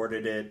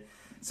 recorded it,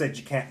 said,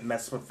 "You can't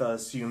mess with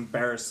us, you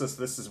embarrass us,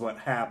 this is what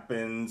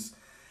happens."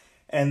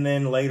 And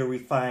then later we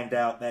find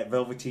out that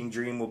Velveteen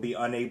Dream will be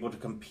unable to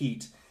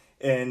compete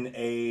in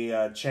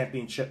a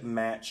championship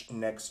match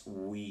next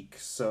week.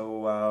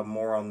 So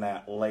more on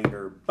that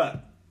later.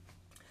 But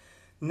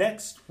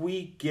next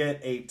we get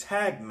a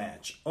tag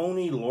match.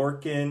 Oni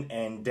Lorcan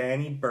and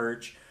Danny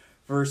Burch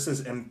versus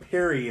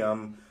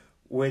Imperium,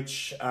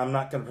 which I'm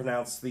not going to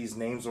pronounce these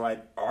names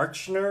right.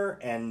 Archner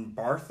and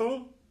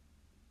Barthel?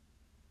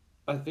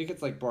 I think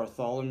it's like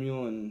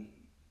Bartholomew and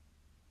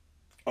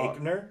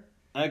Aichner?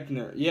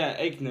 Aichner. Yeah,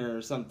 Aichner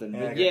or something.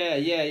 But Okay.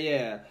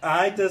 yeah.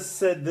 I just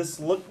said this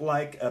looked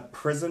like a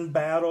prison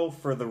battle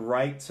for the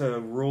right to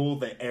rule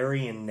the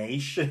Aryan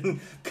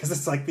nation, because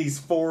it's like these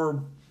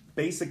four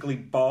basically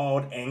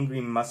bald, angry,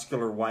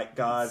 muscular white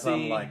guys. See,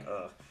 I'm like,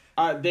 ugh.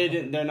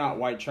 They're not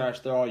white trash.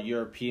 They're all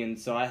European.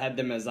 So I had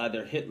them as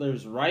either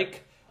Hitler's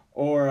Reich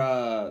or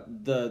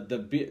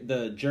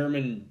the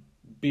German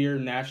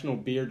national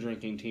beer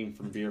drinking team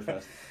from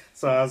Beerfest.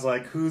 So I was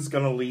like, who's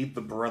gonna lead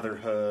the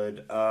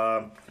Brotherhood?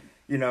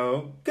 You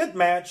know, good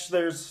match.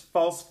 There's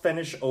false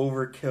finish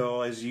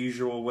overkill as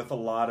usual with a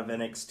lot of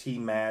NXT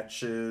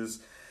matches.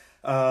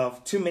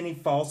 Too many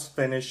false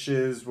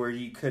finishes where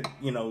you could,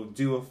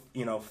 do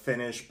a,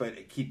 finish, but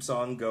it keeps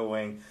on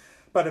going.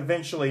 But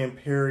eventually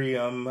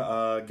Imperium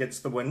gets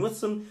the win with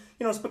some,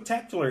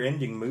 spectacular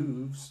ending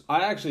moves.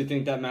 I actually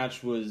think that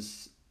match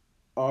was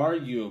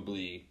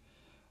arguably,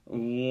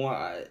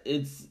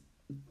 it's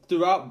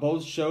throughout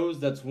both shows,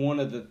 that's one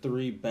of the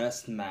 3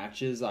 best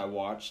matches I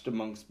watched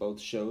amongst both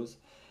shows.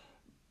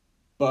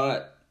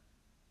 But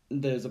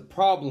there's a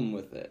problem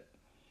with it.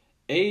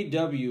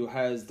 AEW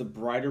has the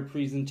brighter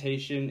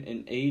presentation,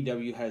 and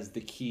AEW has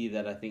the key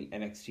that I think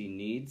NXT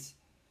needs.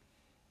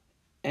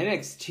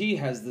 NXT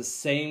has the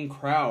same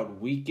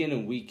crowd week in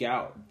and week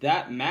out.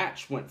 That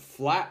match went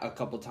flat a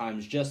couple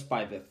times just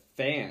by the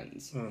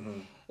fans. Mm-hmm.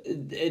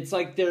 It's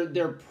like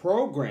they're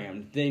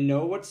programmed. They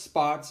know what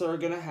spots are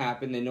going to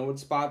happen. They know what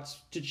spots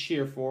to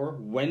cheer for,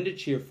 when to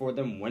cheer for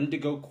them, when to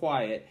go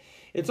quiet.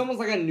 It's almost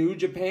like a New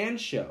Japan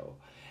show.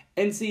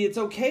 And see, it's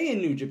okay in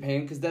New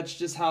Japan because that's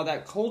just how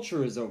that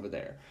culture is over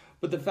there.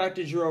 But the fact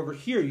is you're over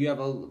here, you have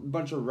a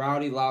bunch of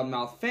rowdy,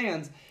 loudmouth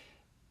fans,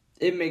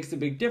 it makes a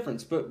big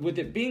difference. But with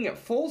it being at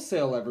Full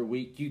Sail every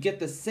week, you get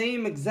the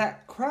same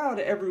exact crowd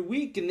every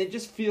week, and they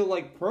just feel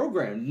like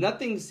programmed.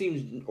 Nothing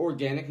seems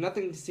organic.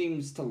 Nothing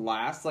seems to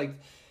last. Like,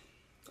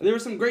 there were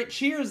some great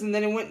cheers, and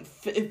then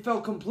it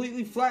fell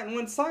completely flat and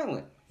went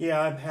silent.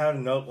 Yeah, I've had a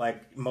note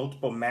like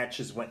multiple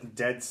matches went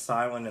dead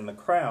silent in the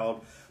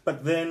crowd,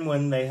 but then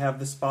when they have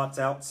the spots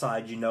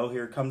outside,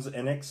 here comes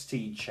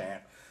NXT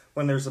chant.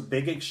 When there's a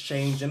big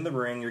exchange in the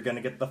ring, you're going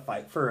to get the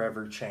Fight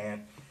Forever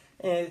chant.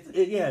 And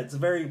it's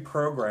very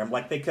programmed.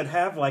 Like, they could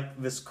have, like,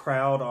 this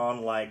crowd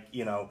on, like,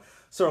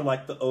 sort of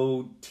like the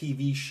old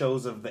TV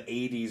shows of the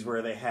 80s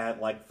where they had,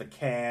 like, the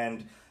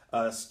canned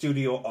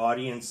studio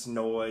audience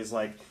noise.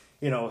 Like,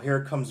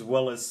 here comes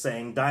Willis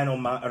saying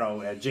Dynamite,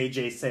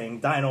 JJ saying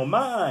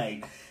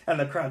Dynamite. And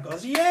the crowd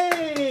goes,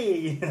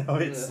 yay!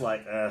 It's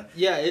like...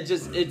 Yeah,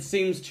 it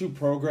seems too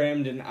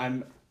programmed,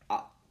 and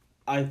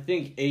I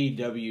think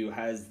AEW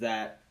has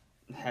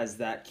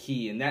that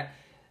key. And that,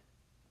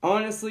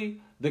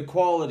 honestly... The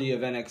quality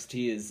of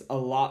NXT is a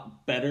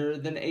lot better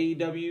than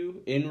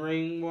AEW,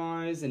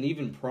 in-ring-wise and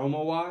even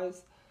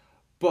promo-wise.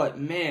 But,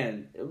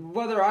 man,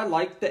 whether I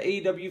like the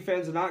AEW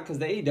fans or not, because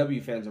the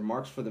AEW fans are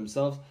marks for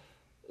themselves,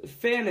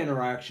 fan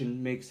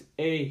interaction makes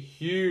a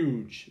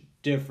huge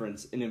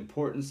difference in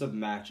importance of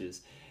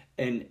matches.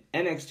 And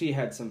NXT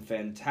had some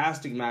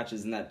fantastic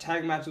matches, and that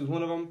tag match was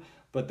one of them,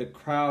 but the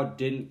crowd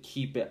didn't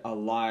keep it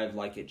alive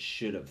like it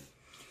should have.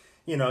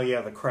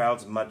 The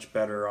crowd's much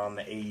better on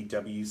the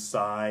AEW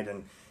side,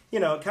 and,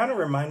 it kind of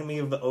reminded me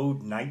of the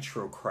old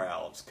Nitro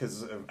crowds,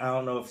 because I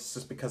don't know if it's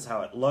just because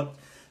how it looked.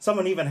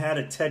 Someone even had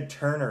a Ted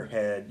Turner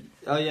head.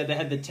 Oh, yeah, they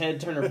had the Ted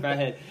Turner fat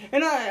head.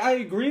 And I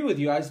agree with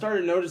you. I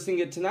started noticing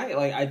it tonight.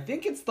 Like, I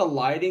think it's the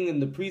lighting and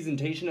the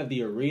presentation of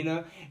the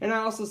arena, and I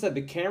also said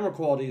the camera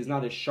quality is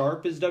not as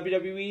sharp as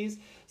WWE's,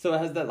 so it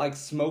has that, like,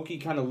 smoky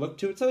kind of look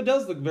to it, so it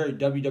does look very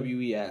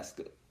WWE-esque.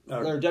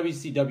 Or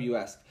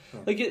WCW-esque.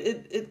 Like,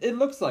 it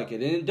looks like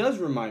it, and it does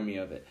remind me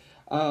of it.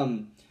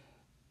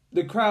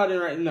 The crowd,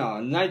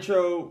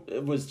 Nitro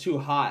was too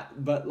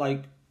hot, but,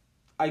 like,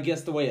 I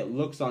guess the way it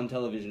looks on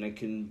television, it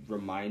can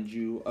remind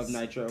you of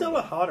Nitro. Still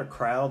a hotter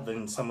crowd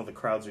than some of the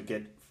crowds you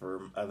get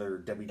from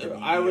other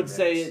WWE I would events.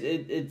 say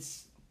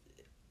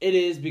it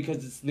is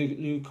because it's the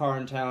new car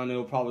in town.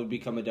 It'll probably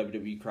become a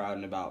WWE crowd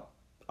in about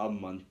a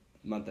month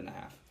and a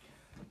half.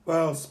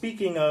 Well,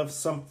 speaking of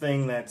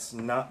something that's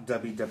not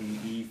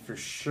WWE for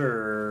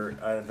sure,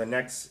 the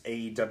next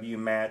AEW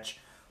match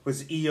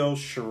was Io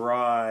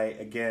Shirai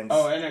against...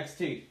 Oh,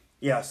 NXT.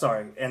 Yeah,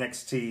 sorry,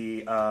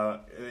 NXT,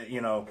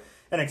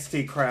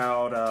 NXT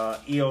crowd,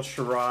 Io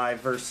Shirai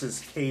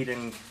versus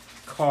Kaden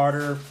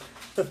Carter.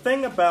 The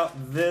thing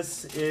about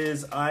this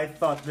is I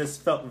thought this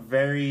felt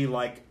very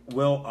like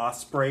Will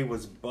Ospreay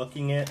was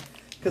booking it,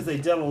 because they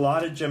did a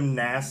lot of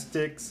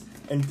gymnastics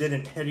and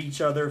didn't hit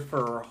each other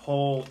for a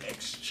whole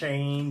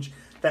exchange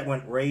that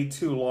went way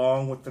too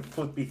long with the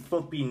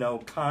flippy, no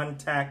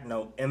contact,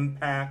 no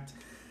impact.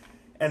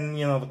 And,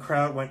 the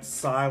crowd went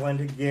silent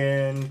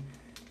again.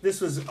 This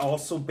was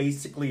also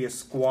basically a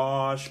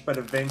squash, but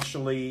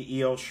eventually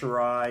Io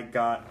Shirai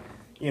got,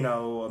 a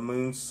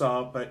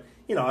moonsault. But,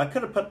 I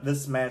could have put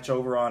this match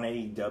over on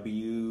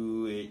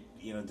AEW. It,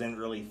 didn't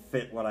really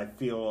fit what I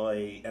feel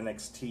a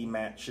NXT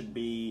match should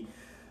be.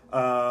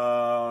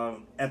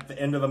 At the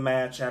end of the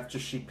match, after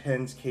she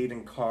pins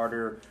Kaden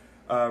Carter,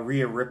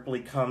 Rhea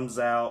Ripley comes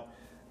out,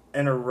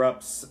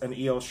 interrupts an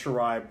Io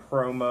Shirai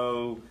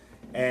promo,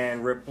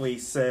 and Ripley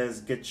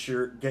says,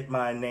 "Get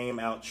my name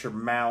out your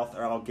mouth,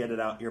 or I'll get it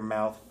out your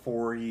mouth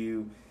for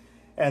you."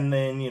 And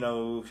then,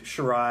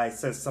 Shirai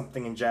says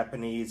something in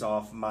Japanese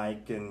off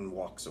mic and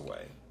walks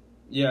away.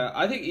 Yeah,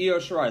 I think Io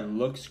Shirai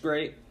looks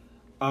great,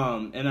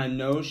 and I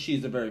know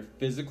she's a very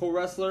physical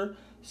wrestler.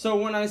 So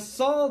when I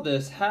saw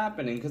this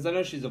happening, because I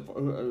know she's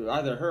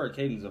either her or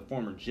Kaden's a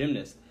former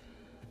gymnast,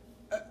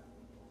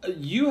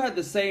 you had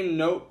the same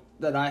note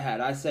that I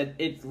had. I said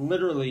it's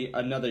literally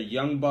another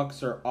Young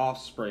Bucks or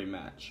Ospreay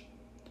match.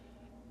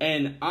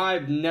 And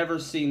I've never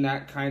seen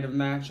that kind of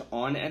match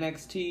on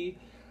NXT.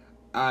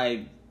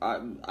 I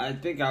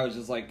think I was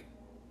just like,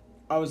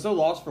 I was so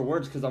lost for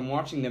words because I'm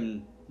watching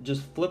them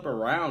just flip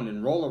around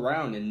and roll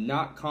around and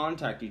not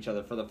contact each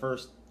other for the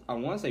first, I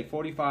want to say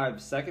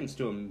 45 seconds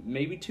to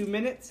maybe 2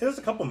 minutes. It was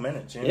a couple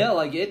minutes, yeah. Yeah,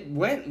 like it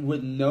went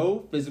with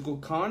no physical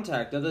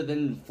contact other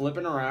than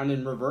flipping around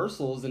in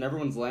reversals and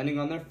everyone's landing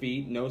on their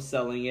feet, no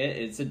selling it.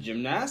 It's a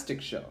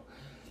gymnastics show.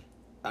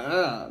 But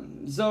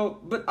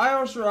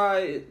Io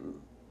Shirai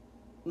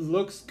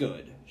looks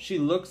good. She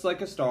looks like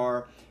a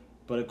star,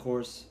 but of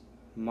course,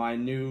 my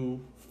new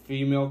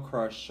female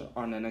crush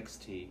on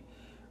NXT,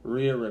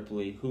 Rhea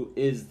Ripley, who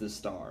is the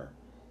star,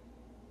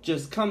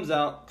 just comes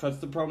out, cuts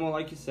the promo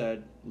like you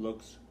said,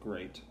 looks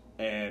great.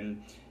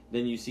 And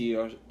then you see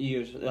Io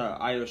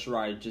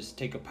Shirai just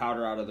take a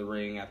powder out of the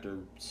ring after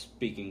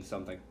speaking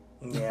something.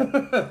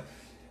 Yeah.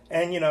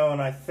 And,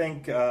 and I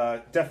think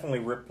definitely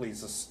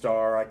Ripley's a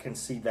star. I can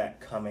see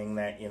that coming,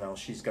 that,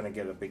 she's going to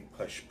get a big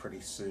push pretty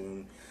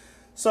soon.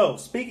 So,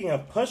 speaking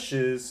of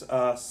pushes,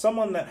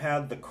 someone that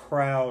had the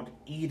crowd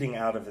eating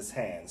out of his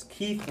hands,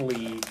 Keith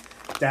Lee,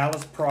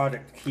 Dallas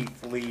product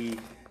Keith Lee,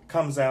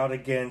 comes out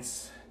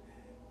against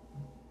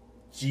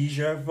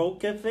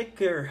Dijakovic,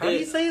 or how do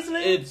you say his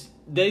name?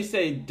 They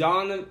say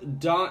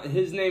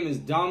his name is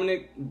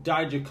Dominic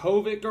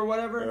Dijakovic or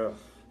whatever. Ugh.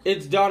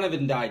 It's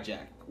Donovan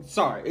Dijak.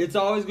 Sorry, it's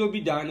always going to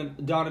be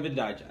Donovan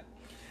Dijak.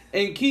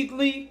 And Keith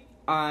Lee,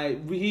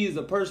 he's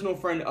a personal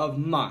friend of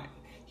mine.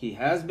 He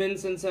has been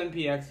since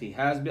MPX. He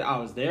has been. I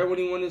was there when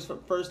he won his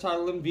first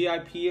title in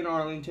VIP in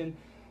Arlington.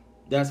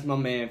 That's my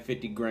man,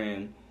 50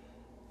 grand.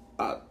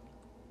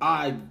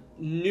 I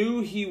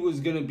knew he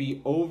was going to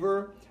be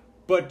over,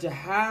 but to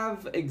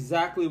have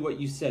exactly what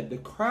you said, the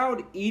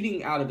crowd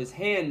eating out of his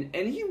hand,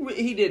 and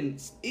he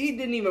didn't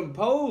even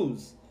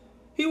pose.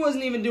 He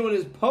wasn't even doing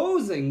his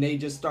posing. They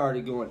just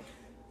started going.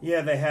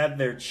 Yeah, they had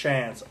their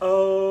chants.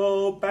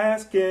 Oh,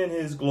 bask in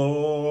his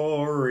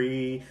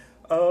glory.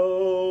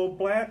 Oh,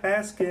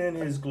 bask in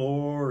his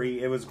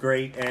glory. It was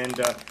great. And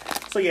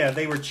so, yeah,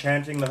 they were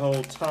chanting the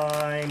whole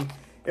time.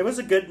 It was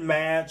a good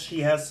match. He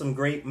has some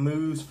great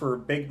moves for a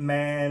big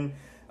man.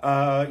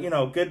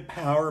 Good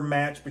power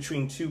match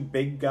between two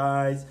big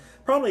guys.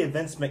 Probably a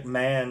Vince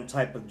McMahon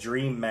type of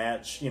dream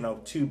match.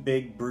 Two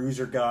big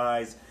bruiser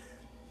guys,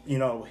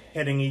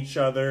 hitting each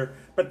other.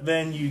 But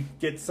then you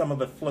get some of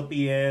the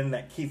flippy in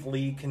that Keith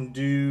Lee can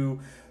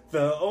do.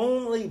 The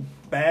only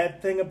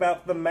bad thing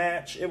about the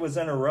match, it was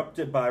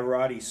interrupted by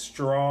Roddy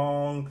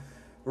Strong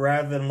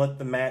rather than let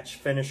the match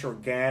finish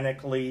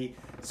organically.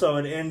 So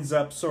it ends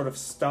up sort of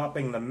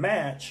stopping the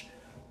match.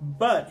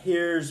 But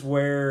here's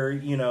where,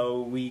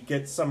 we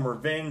get some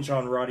revenge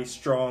on Roddy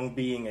Strong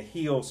being a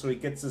heel. So he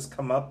gets his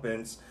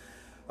comeuppance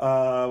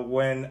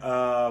when,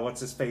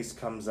 what's-his-face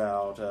comes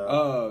out.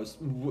 I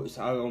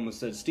almost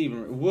said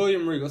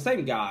William Regal,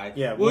 same guy.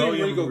 Yeah,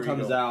 William Regal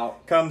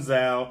comes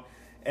out.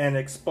 And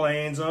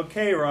explains,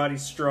 okay, Roddy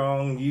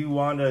Strong, you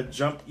want to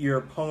jump your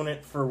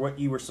opponent for what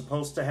you were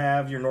supposed to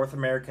have, your North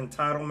American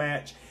title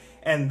match,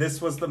 and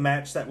this was the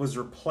match that was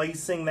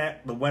replacing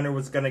that. The winner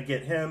was going to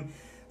get him.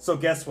 So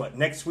guess what?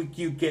 Next week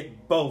you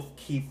get both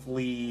Keith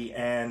Lee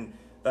and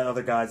the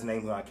other guy's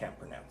name who I can't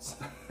pronounce.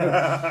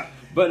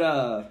 But,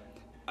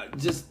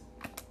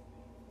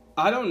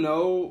 I don't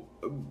know.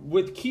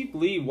 With Keith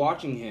Lee,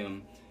 watching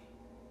him,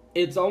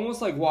 it's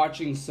almost like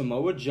watching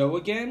Samoa Joe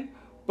again.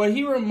 But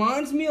he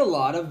reminds me a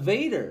lot of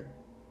Vader.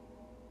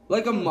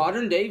 Like a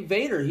modern day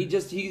Vader. He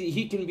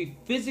can be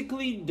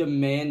physically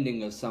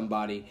demanding of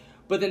somebody,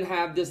 but then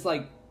have this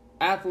like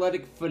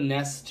athletic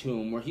finesse to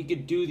him where he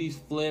could do these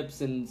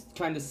flips and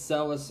kind of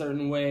sell a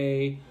certain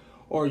way.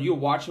 Or you'll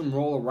watch him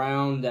roll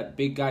around that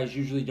big guys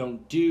usually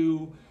don't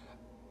do.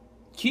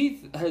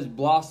 Keith has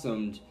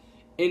blossomed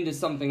into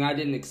something I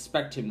didn't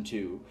expect him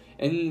to.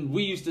 And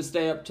we used to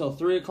stay up till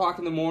 3 o'clock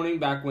in the morning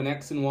back when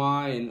X and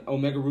Y and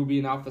Omega Ruby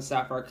and Alpha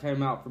Sapphire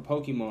came out for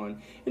Pokemon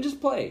and just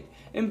played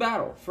and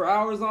battled for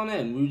hours on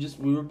end.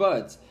 We were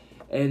buds.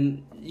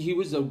 And he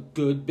was a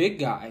good big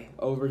guy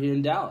over here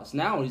in Dallas.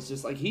 Now he's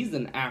just like, he's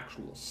an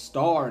actual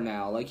star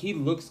now. Like, he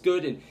looks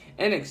good, and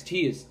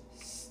NXT is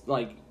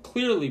like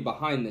clearly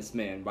behind this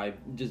man by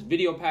just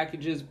video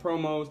packages,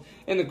 promos,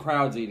 and the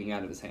crowd's eating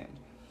out of his hand.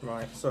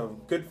 Right, so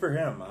good for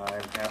him.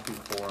 I'm happy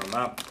for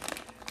him.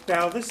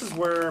 Now, this is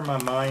where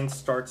my mind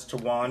starts to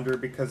wander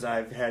because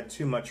I've had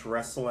too much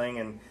wrestling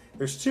and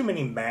there's too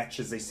many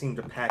matches they seem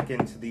to pack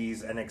into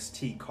these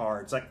NXT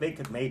cards. Like, they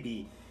could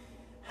maybe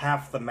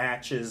half the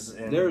matches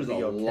and There's be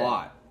a okay.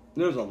 lot.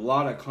 There's a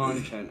lot of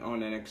content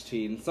on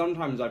NXT, and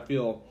sometimes I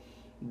feel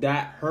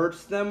that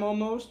hurts them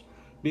almost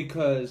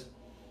because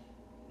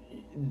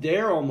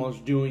they're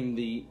almost doing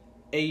the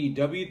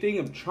AEW thing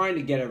of trying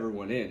to get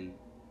everyone in.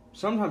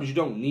 Sometimes you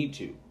don't need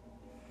to.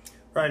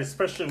 Right,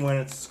 especially when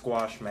it's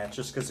squash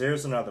matches, because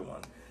here's another one.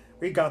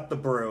 We got the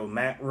bro,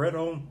 Matt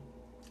Riddle,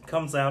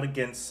 comes out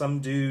against some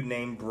dude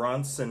named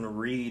Bronson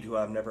Reed, who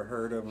I've never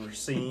heard of or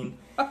seen.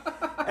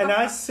 And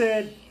I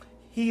said,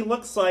 He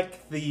looks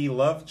like the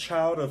love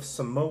child of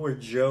Samoa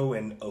Joe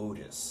and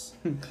Otis.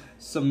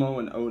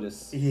 Samoan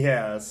Otis.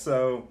 Yeah,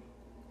 so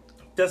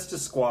just a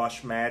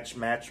squash match.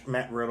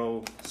 Matt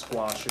Riddle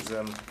squashes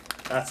him.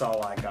 That's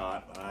all I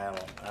got. I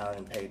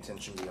didn't pay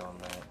attention beyond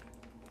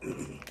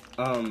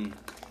that.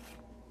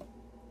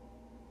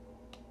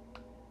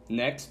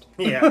 Next.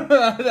 Yeah.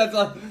 That's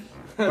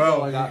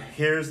all I got.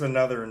 Here's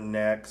another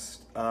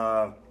next.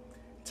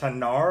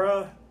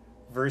 Tanara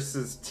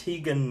versus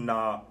Tegan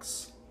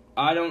Nox.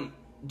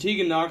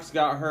 Tegan Nox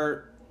got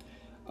hurt.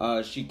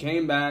 She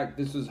came back.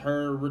 This was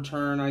her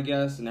return, I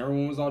guess, and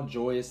everyone was all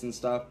joyous and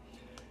stuff.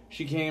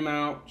 She came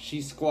out.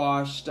 She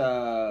squashed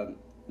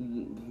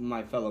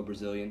my fellow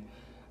Brazilian.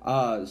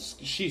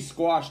 She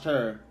squashed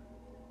her.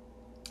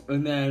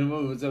 And then,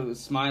 what was it?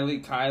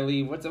 Smiley,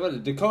 Kylie, what's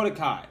it? Dakota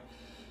Kai.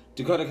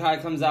 Dakota Kai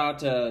comes out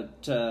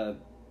to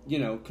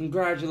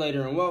congratulate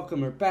her and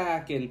welcome her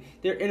back, and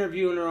they're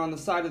interviewing her on the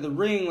side of the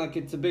ring like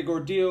it's a big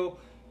ordeal.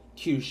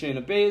 Cue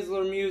Shayna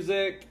Baszler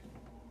music.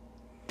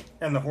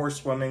 And the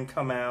horsewomen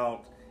come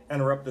out,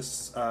 interrupt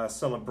this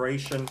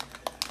celebration.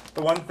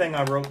 The one thing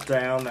I wrote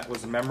down that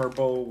was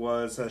memorable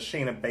was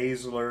Shayna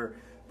Baszler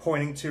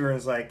pointing to her and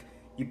is like,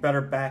 "You better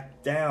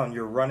back down,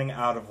 you're running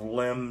out of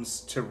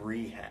limbs to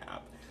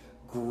rehab."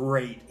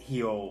 Great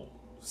heel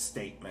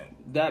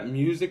statement. That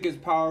music is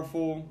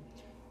powerful.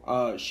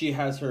 She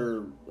has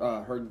her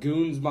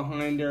goons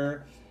behind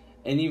her,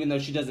 and even though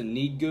she doesn't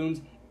need goons,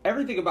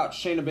 everything about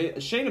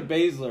Shayna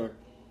Baszler,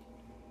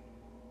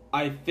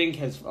 I think,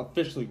 has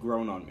officially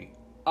grown on me.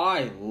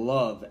 I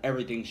love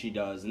everything she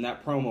does, and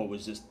that promo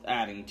was just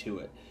adding to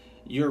it.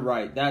 You're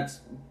right.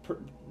 That's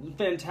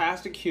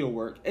fantastic heel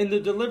work, and the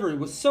delivery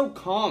was so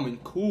calm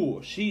and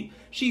cool. She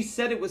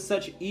said it with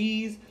such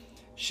ease.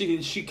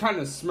 She kind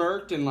of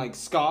smirked and like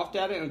scoffed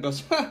at it and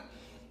goes,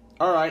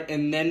 all right,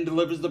 and then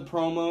delivers the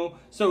promo.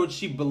 So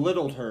she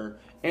belittled her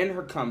and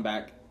her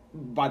comeback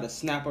by the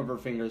snap of her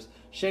fingers.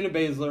 Shayna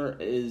Baszler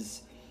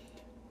is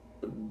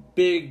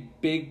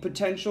big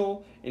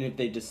potential, and if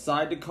they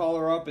decide to call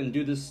her up and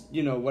do this,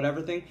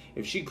 whatever thing,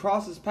 if she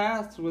crosses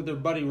paths with her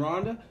buddy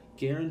Ronda,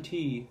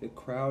 guarantee the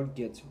crowd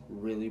gets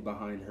really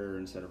behind her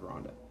instead of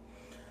Ronda.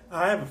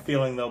 I have a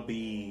feeling they'll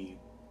be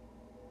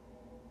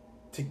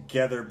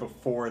together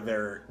before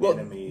their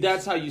enemies.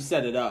 That's how you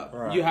set it up.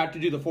 Right. You have to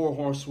do the 4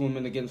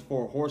 horsewomen against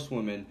 4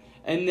 horsewomen,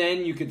 and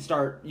then you could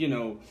start,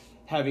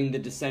 having the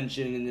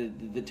dissension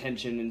and the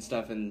tension and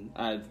stuff, and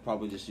I'd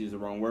probably just use the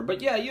wrong word.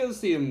 But yeah, you'll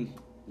see them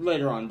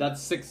later on.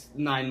 That's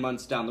 6-9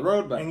 months down the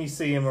road. But and you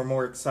see him, we're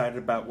more excited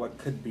about what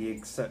could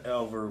be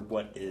over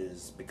what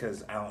is,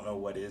 because I don't know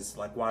what is.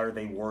 Like, why are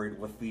they worried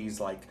with these,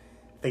 like,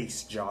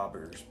 face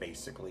jobbers,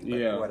 basically? But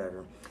yeah.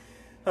 Whatever.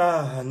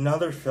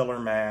 Another filler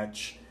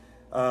match.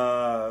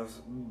 Boa,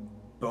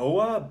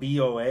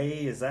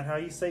 B-O-A, is that how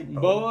you say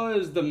Boa? Boa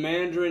is the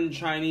Mandarin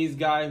Chinese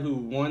guy who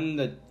won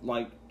the,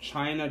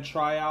 China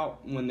tryout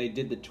when they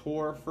did the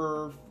tour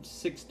for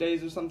 6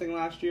 days or something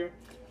last year.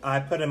 I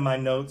put in my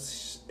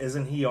notes,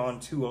 isn't he on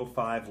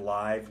 205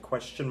 Live, ?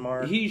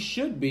 He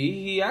should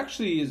be. He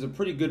actually is a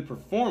pretty good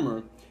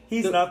performer.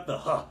 He's not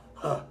the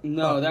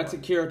No, that's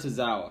Akira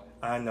Tozawa.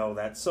 I know,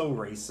 that's so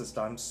racist.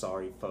 I'm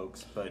sorry,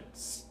 folks, but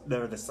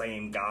they're the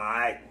same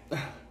guy.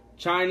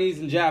 Chinese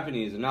and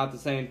Japanese are not the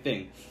same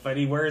thing. But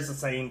he wears the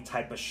same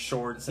type of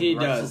shorts and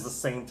wrestles the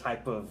same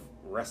type of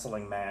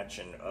wrestling match,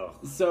 and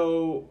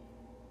So,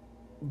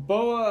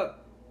 Boa,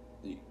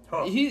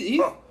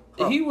 he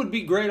would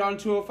be great on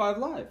 205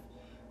 Live.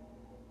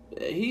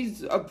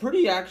 He's a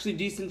pretty actually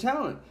decent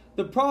talent.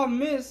 The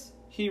problem is,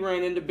 he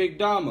ran into Big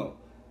Damo.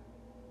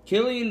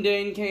 Killian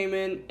Dane came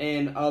in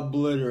and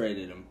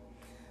obliterated him.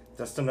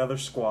 Just another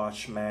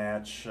squash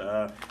match.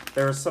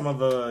 There are some of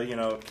the,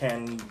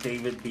 can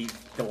David beat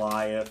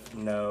Goliath?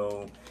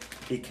 No,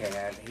 he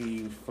can't.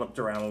 He flipped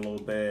around a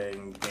little bit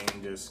and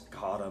Dane just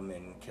caught him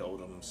and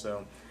killed him.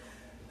 So,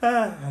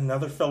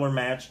 another filler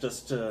match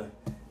just to,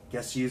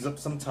 use up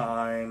some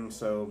time.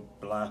 So,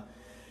 blah.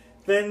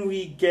 Then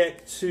we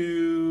get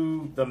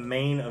to the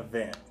main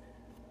event.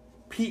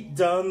 Pete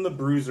Dunne, the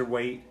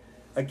Bruiserweight,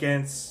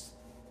 against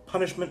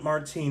Punishment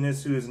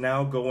Martinez, who is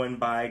now going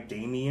by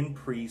Damian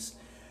Priest.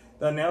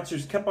 The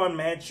announcers kept on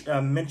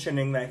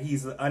mentioning that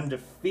he's the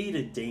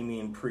undefeated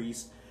Damian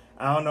Priest.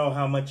 I don't know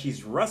how much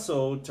he's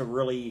wrestled to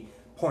really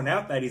point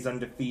out that he's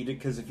undefeated,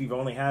 because if you've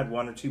only had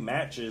 1 or 2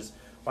 matches,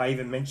 why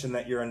even mention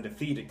that you're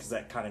undefeated, because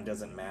that kind of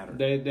doesn't matter.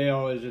 They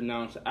always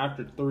announce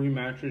after 3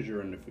 matches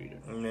you're undefeated.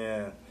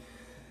 Yeah.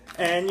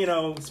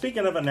 And,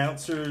 speaking of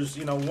announcers,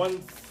 one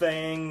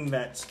thing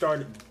that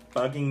started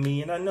bugging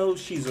me, and I know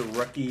she's a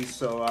rookie,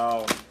 so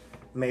I'll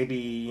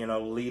maybe,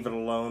 leave it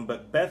alone,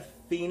 but Beth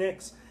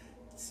Phoenix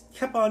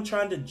kept on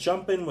trying to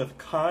jump in with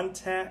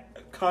content,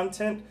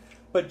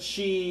 but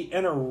she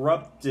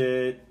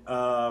interrupted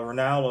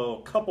Ronaldo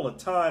a couple of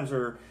times,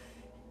 or,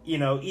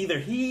 either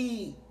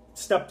he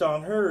stepped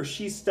on her or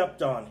she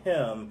stepped on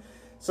him.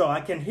 So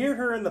I can hear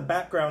her in the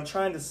background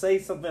trying to say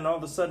something, and all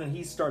of a sudden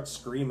he starts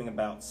screaming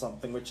about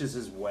something, which is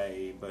his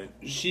way. But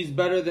she's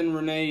better than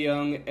Renee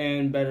Young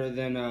and better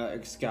than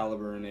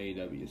Excalibur in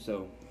AEW,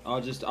 so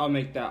I'll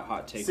make that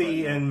hot take.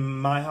 See, right now.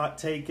 and my hot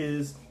take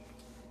is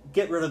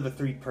get rid of the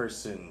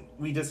 3-person.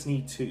 We just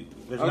need 2.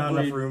 There's not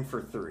Agreed. enough room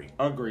for 3.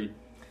 Agreed.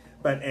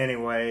 But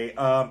anyway,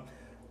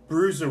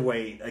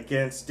 Bruiserweight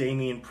against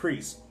Damian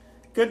Priest.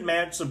 Good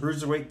match. The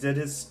Bruiserweight did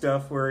his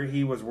stuff where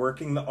he was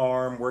working the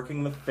arm,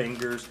 working the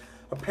fingers.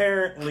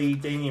 Apparently,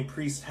 Damian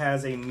Priest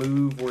has a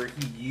move where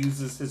he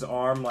uses his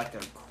arm like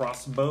a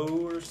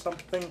crossbow or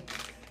something.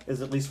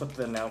 Is at least what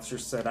the announcer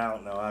said. I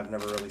don't know. I've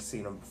never really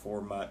seen him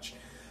before much.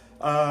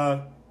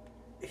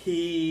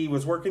 He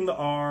was working the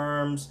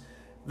arms.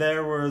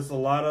 There was a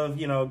lot of,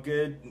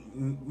 good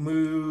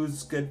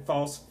moves, good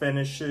false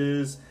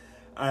finishes.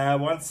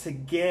 Once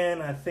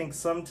again, I think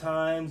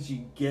sometimes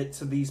you get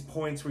to these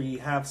points where you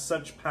have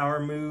such power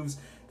moves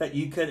that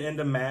you could end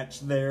a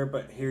match there,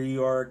 but here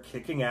you are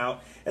kicking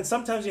out. And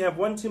sometimes you have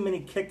one too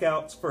many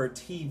kickouts for a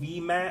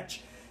TV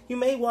match. You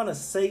may want to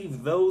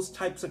save those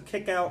types of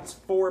kickouts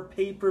for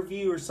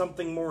pay-per-view or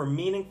something more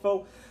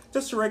meaningful.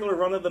 Just a regular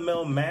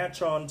run-of-the-mill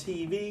match on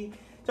TV.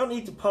 Don't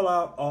need to pull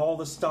out all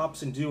the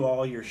stops and do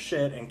all your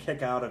shit and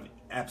kick out of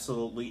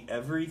absolutely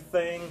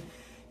everything.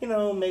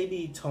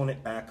 Maybe tone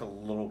it back a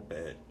little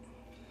bit.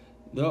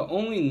 The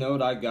only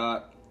note I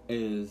got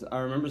is I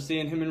remember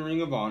seeing him in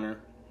Ring of Honor,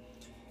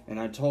 and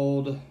I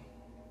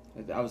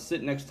was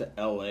sitting next to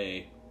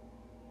L.A.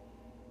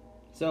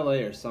 It's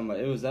L.A. or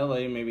somebody. It was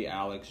L.A., maybe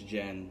Alex,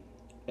 Jen.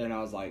 And I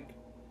was like,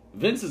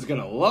 Vince is going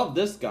to love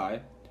this guy.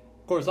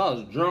 Of course, I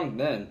was drunk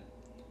then.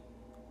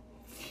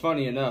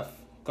 Funny enough,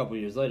 a couple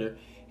years later,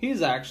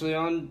 he's actually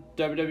on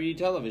WWE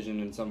television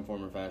in some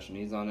form or fashion.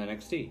 He's on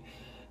NXT.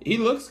 He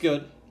looks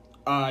good.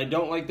 I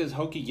don't like this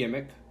hokey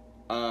gimmick.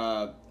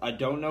 I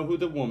don't know who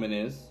the woman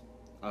is.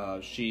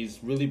 She's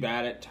really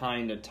bad at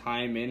trying to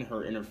time in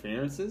her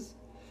interferences.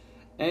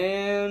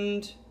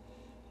 And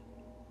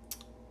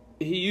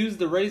he used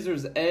the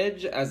Razor's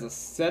Edge as a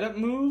setup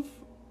move,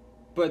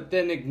 but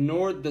then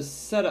ignored the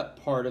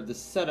setup part of the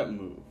setup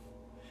move.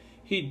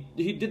 He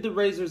did the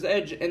Razor's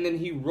Edge and then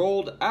he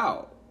rolled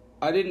out.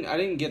 I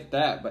didn't get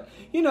that, but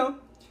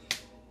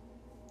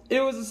it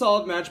was a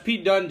solid match.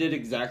 Pete Dunne did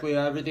exactly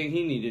everything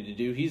he needed to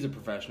do. He's a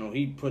professional.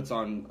 He puts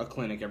on a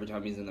clinic every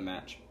time he's in the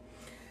match.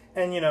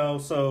 And,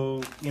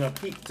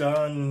 Pete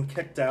Dunne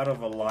kicked out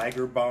of a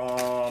Liger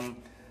Bomb.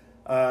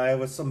 It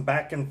was some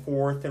back and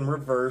forth and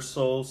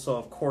reversal. So,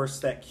 of course,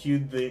 that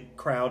cued the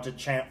crowd to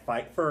chant,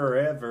 fight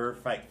forever,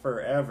 fight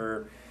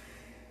forever.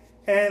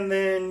 And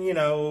then,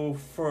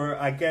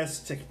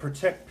 to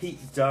protect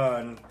Pete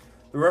Dunne,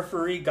 the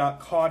referee got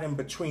caught in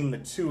between the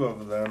two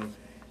of them.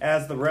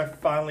 As the ref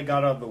finally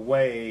got out of the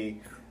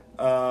way,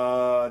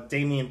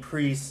 Damian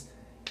Priest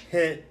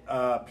hit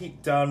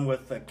Pete Dunne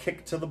with a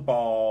kick to the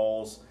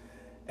balls.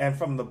 And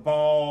from the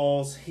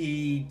balls,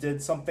 he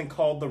did something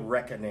called the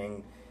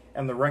Reckoning.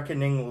 And the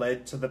Reckoning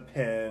led to the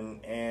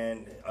pin.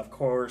 And, of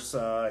course,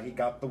 he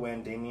got the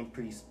win. Damian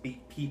Priest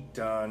beat Pete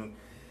Dunne.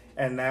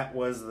 And that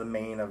was the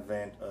main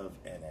event of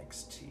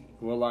NXT.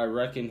 Well, I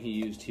reckon he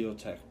used heel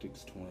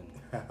tactics to win.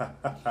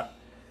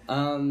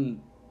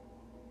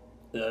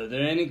 Are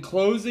there any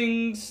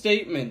closing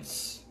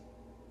statements?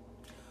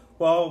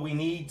 Well, we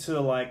need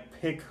to,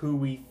 pick who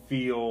we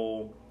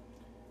feel,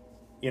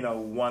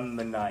 won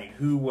the night.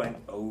 Who went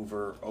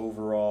over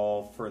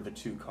overall for the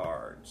 2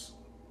 cards?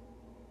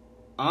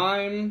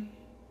 I'm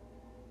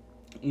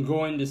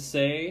going to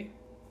say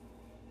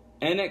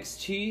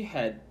NXT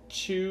had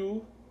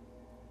 2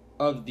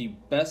 of the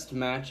best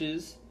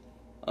matches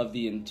of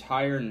the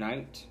entire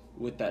night,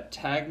 with that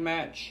tag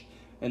match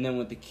and then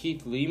with the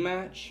Keith Lee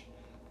match.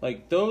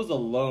 Those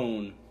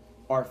alone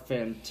are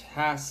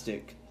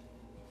fantastic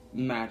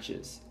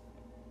matches.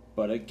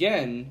 But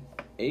again,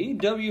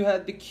 AEW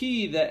had the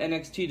key that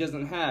NXT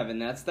doesn't have,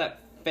 and that's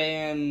that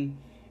fan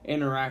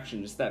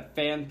interaction. It's that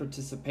fan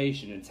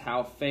participation. It's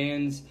how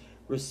fans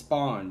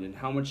respond and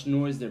how much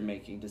noise they're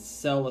making to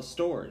sell a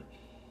story.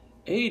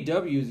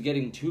 AEW is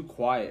getting too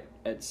quiet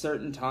at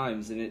certain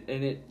times, and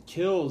it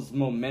kills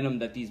momentum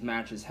that these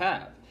matches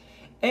have.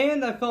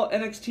 And I felt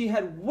NXT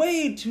had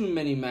way too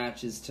many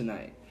matches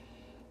tonight.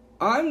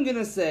 I'm going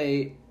to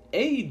say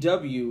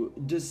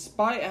AEW,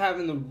 despite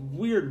having the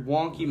weird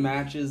wonky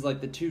matches like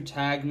the 2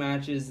 tag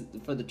matches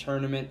for the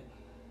tournament,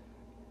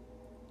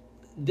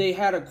 they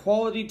had a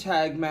quality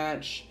tag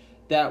match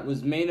that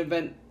was main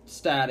event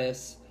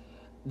status.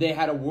 They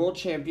had a world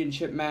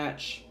championship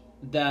match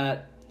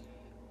that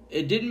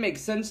it didn't make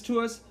sense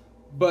to us,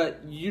 but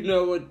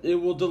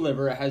it will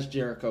deliver. It has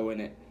Jericho in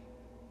it.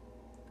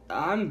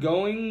 I'm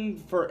going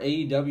for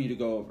AEW to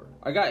go over.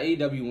 I got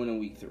AEW winning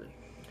week 3.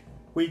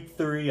 Week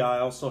 3, I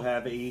also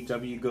have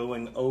AEW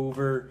going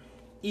over.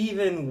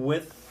 Even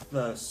with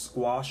the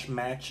squash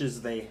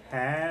matches they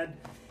had,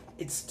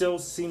 it still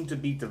seemed to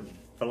be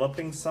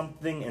developing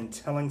something and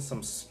telling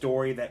some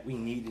story that we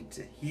needed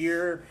to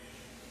hear.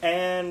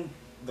 And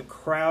the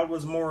crowd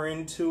was more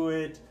into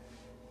it.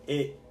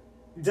 It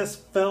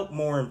just felt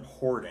more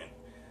important.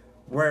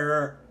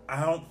 Where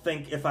I don't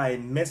think if I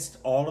missed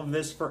all of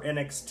this for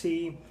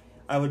NXT,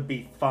 I would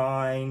be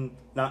fine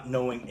not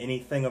knowing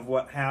anything of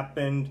what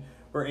happened.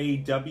 Where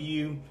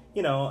AEW,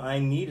 I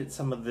needed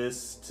some of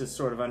this to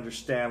sort of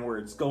understand where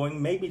it's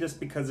going. Maybe just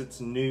because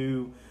it's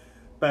new,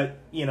 but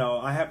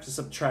I have to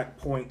subtract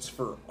points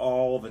for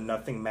all the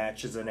nothing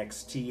matches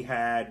NXT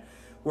had,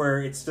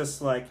 where it's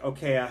just like,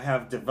 okay, I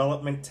have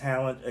development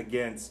talent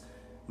against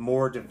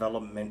more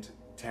development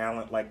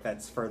talent, like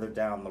that's further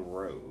down the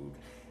road,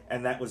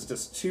 and that was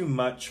just too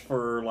much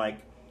for like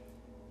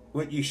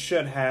what you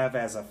should have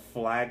as a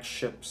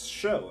flagship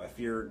show. If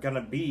you're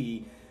gonna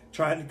be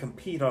trying to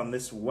compete on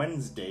this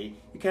Wednesday,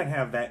 you can't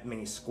have that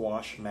many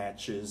squash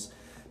matches,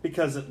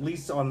 because at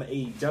least on the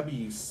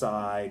AEW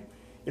side,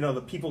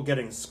 the people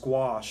getting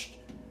squashed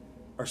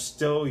are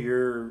still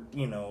your,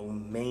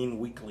 main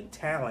weekly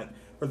talent.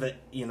 For the,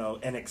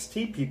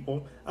 NXT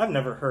people, I've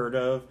never heard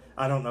of,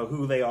 I don't know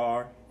who they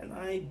are, and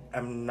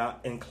I'm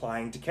not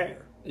inclined to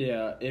care.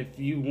 Yeah, if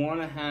you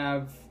want to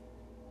have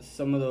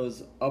some of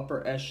those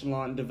upper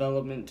echelon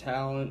development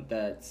talent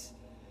that's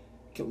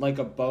like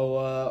a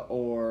Boa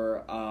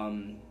or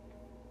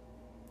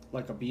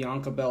like a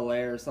Bianca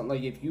Belair or something,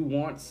 like if you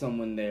want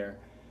someone there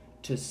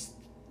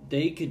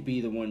they could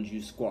be the ones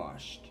you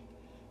squashed.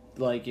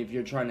 Like if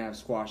you're trying to have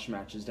squash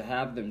matches, to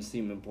have them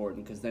seem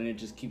important, because then it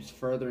just keeps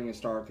furthering a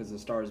star, because the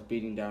star is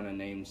beating down a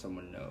name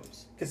someone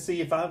knows. Because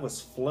see, if I was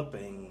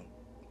flipping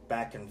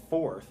back and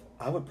forth,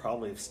 I would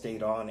probably have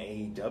stayed on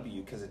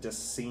AEW because it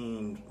just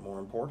seemed more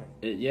important.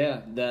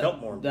 Felt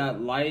more important.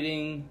 That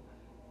lighting,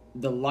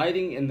 the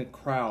lighting in the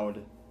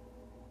crowd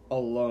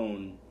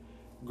alone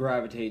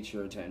gravitates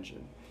your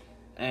attention.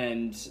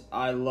 And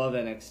I love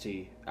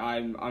NXT.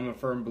 I'm a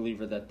firm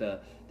believer that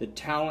the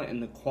talent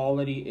and the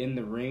quality in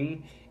the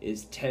ring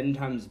is 10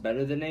 times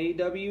better than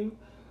AEW,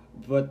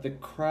 but the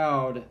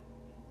crowd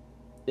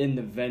in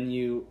the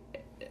venue,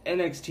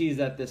 NXT is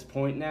at this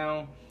point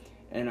now,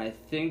 and I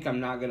think I'm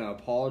not going to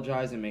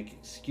apologize and make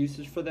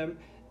excuses for them.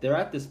 They're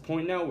at this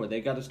point now where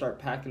they got to start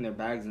packing their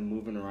bags and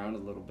moving around a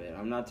little bit.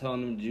 I'm not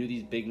telling them to do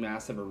these big,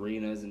 massive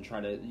arenas and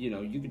try to,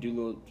 you could do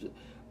little,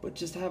 but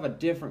just have a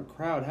different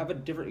crowd,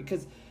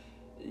 because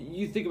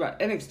you think about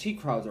NXT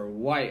crowds are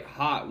white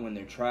hot when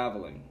they're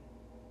traveling.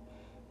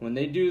 When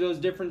they do those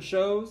different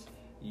shows,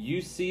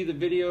 you see the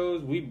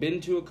videos, we've been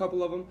to a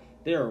couple of them,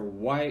 they are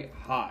white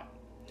hot.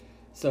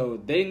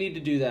 So they need to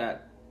do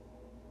that.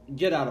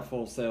 Get out of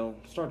Full Sail.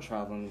 Start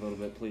traveling a little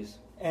bit, please.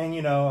 And,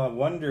 I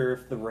wonder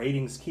if the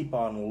ratings keep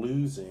on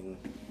losing,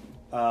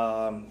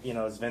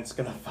 is Vince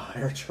going to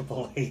fire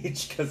Triple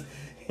H? Because,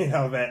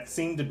 that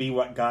seemed to be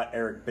what got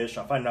Eric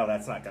Bischoff. I know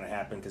that's not going to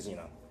happen because,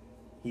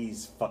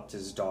 he's fucked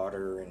his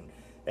daughter and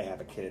they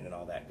have a kid and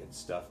all that good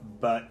stuff.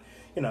 But,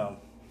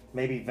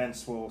 maybe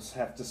Vince will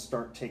have to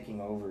start taking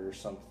over or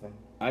something.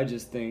 I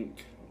just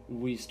think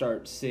we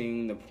start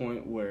seeing the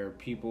point where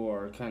people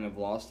are kind of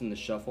lost in the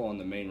shuffle on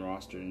the main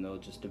roster, and they'll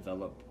just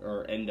develop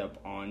or end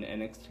up on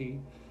NXT.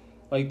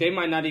 Like, they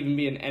might not even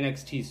be an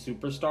NXT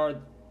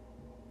superstar,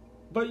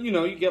 but,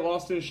 you get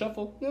lost in the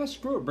shuffle. Yeah,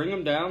 screw it. Bring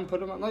them down,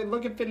 put them on. Like,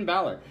 look at Finn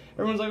Balor.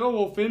 Everyone's like, oh,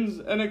 well, Finn's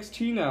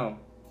NXT now.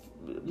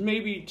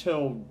 Maybe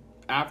till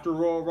after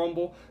Royal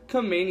Rumble.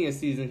 Come Mania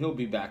season, he'll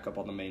be back up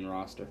on the main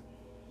roster.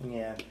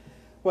 Yeah.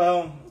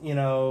 Well,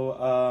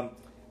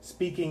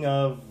 speaking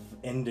of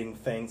ending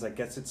things, I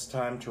guess it's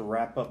time to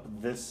wrap up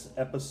this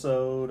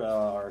episode,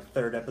 our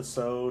third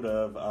episode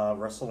of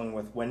Wrestling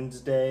with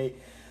Wednesday.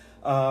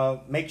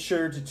 Make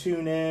sure to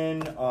tune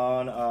in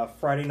on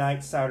Friday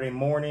night, Saturday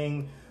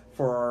morning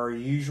for our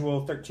usual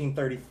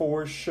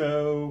 1334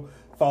 show.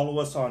 Follow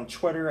us on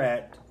Twitter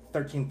at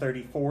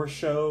 1334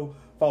 show.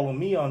 Follow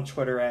me on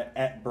Twitter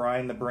at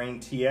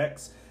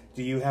BrianTheBrainTX.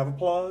 Do you have a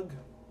plug?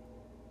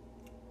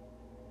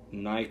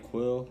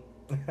 NyQuil,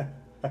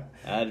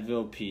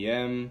 Advil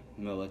PM,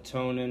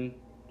 melatonin,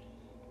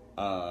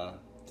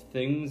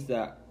 things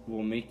that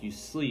will make you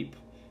sleep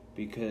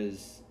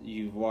because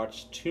you've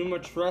watched too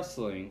much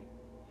wrestling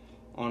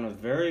on a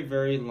very,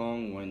 very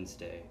long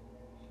Wednesday.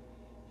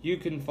 You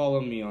can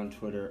follow me on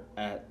Twitter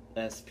at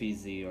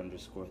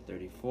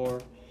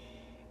SPZ_34,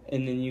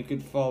 and then you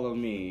could follow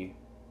me.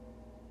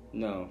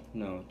 No,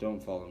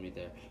 don't follow me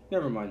there.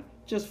 Never mind,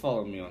 just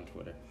follow me on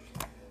Twitter.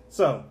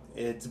 So,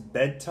 it's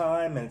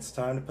bedtime, and it's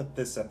time to put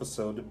this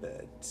episode to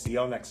bed. See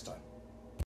y'all next time.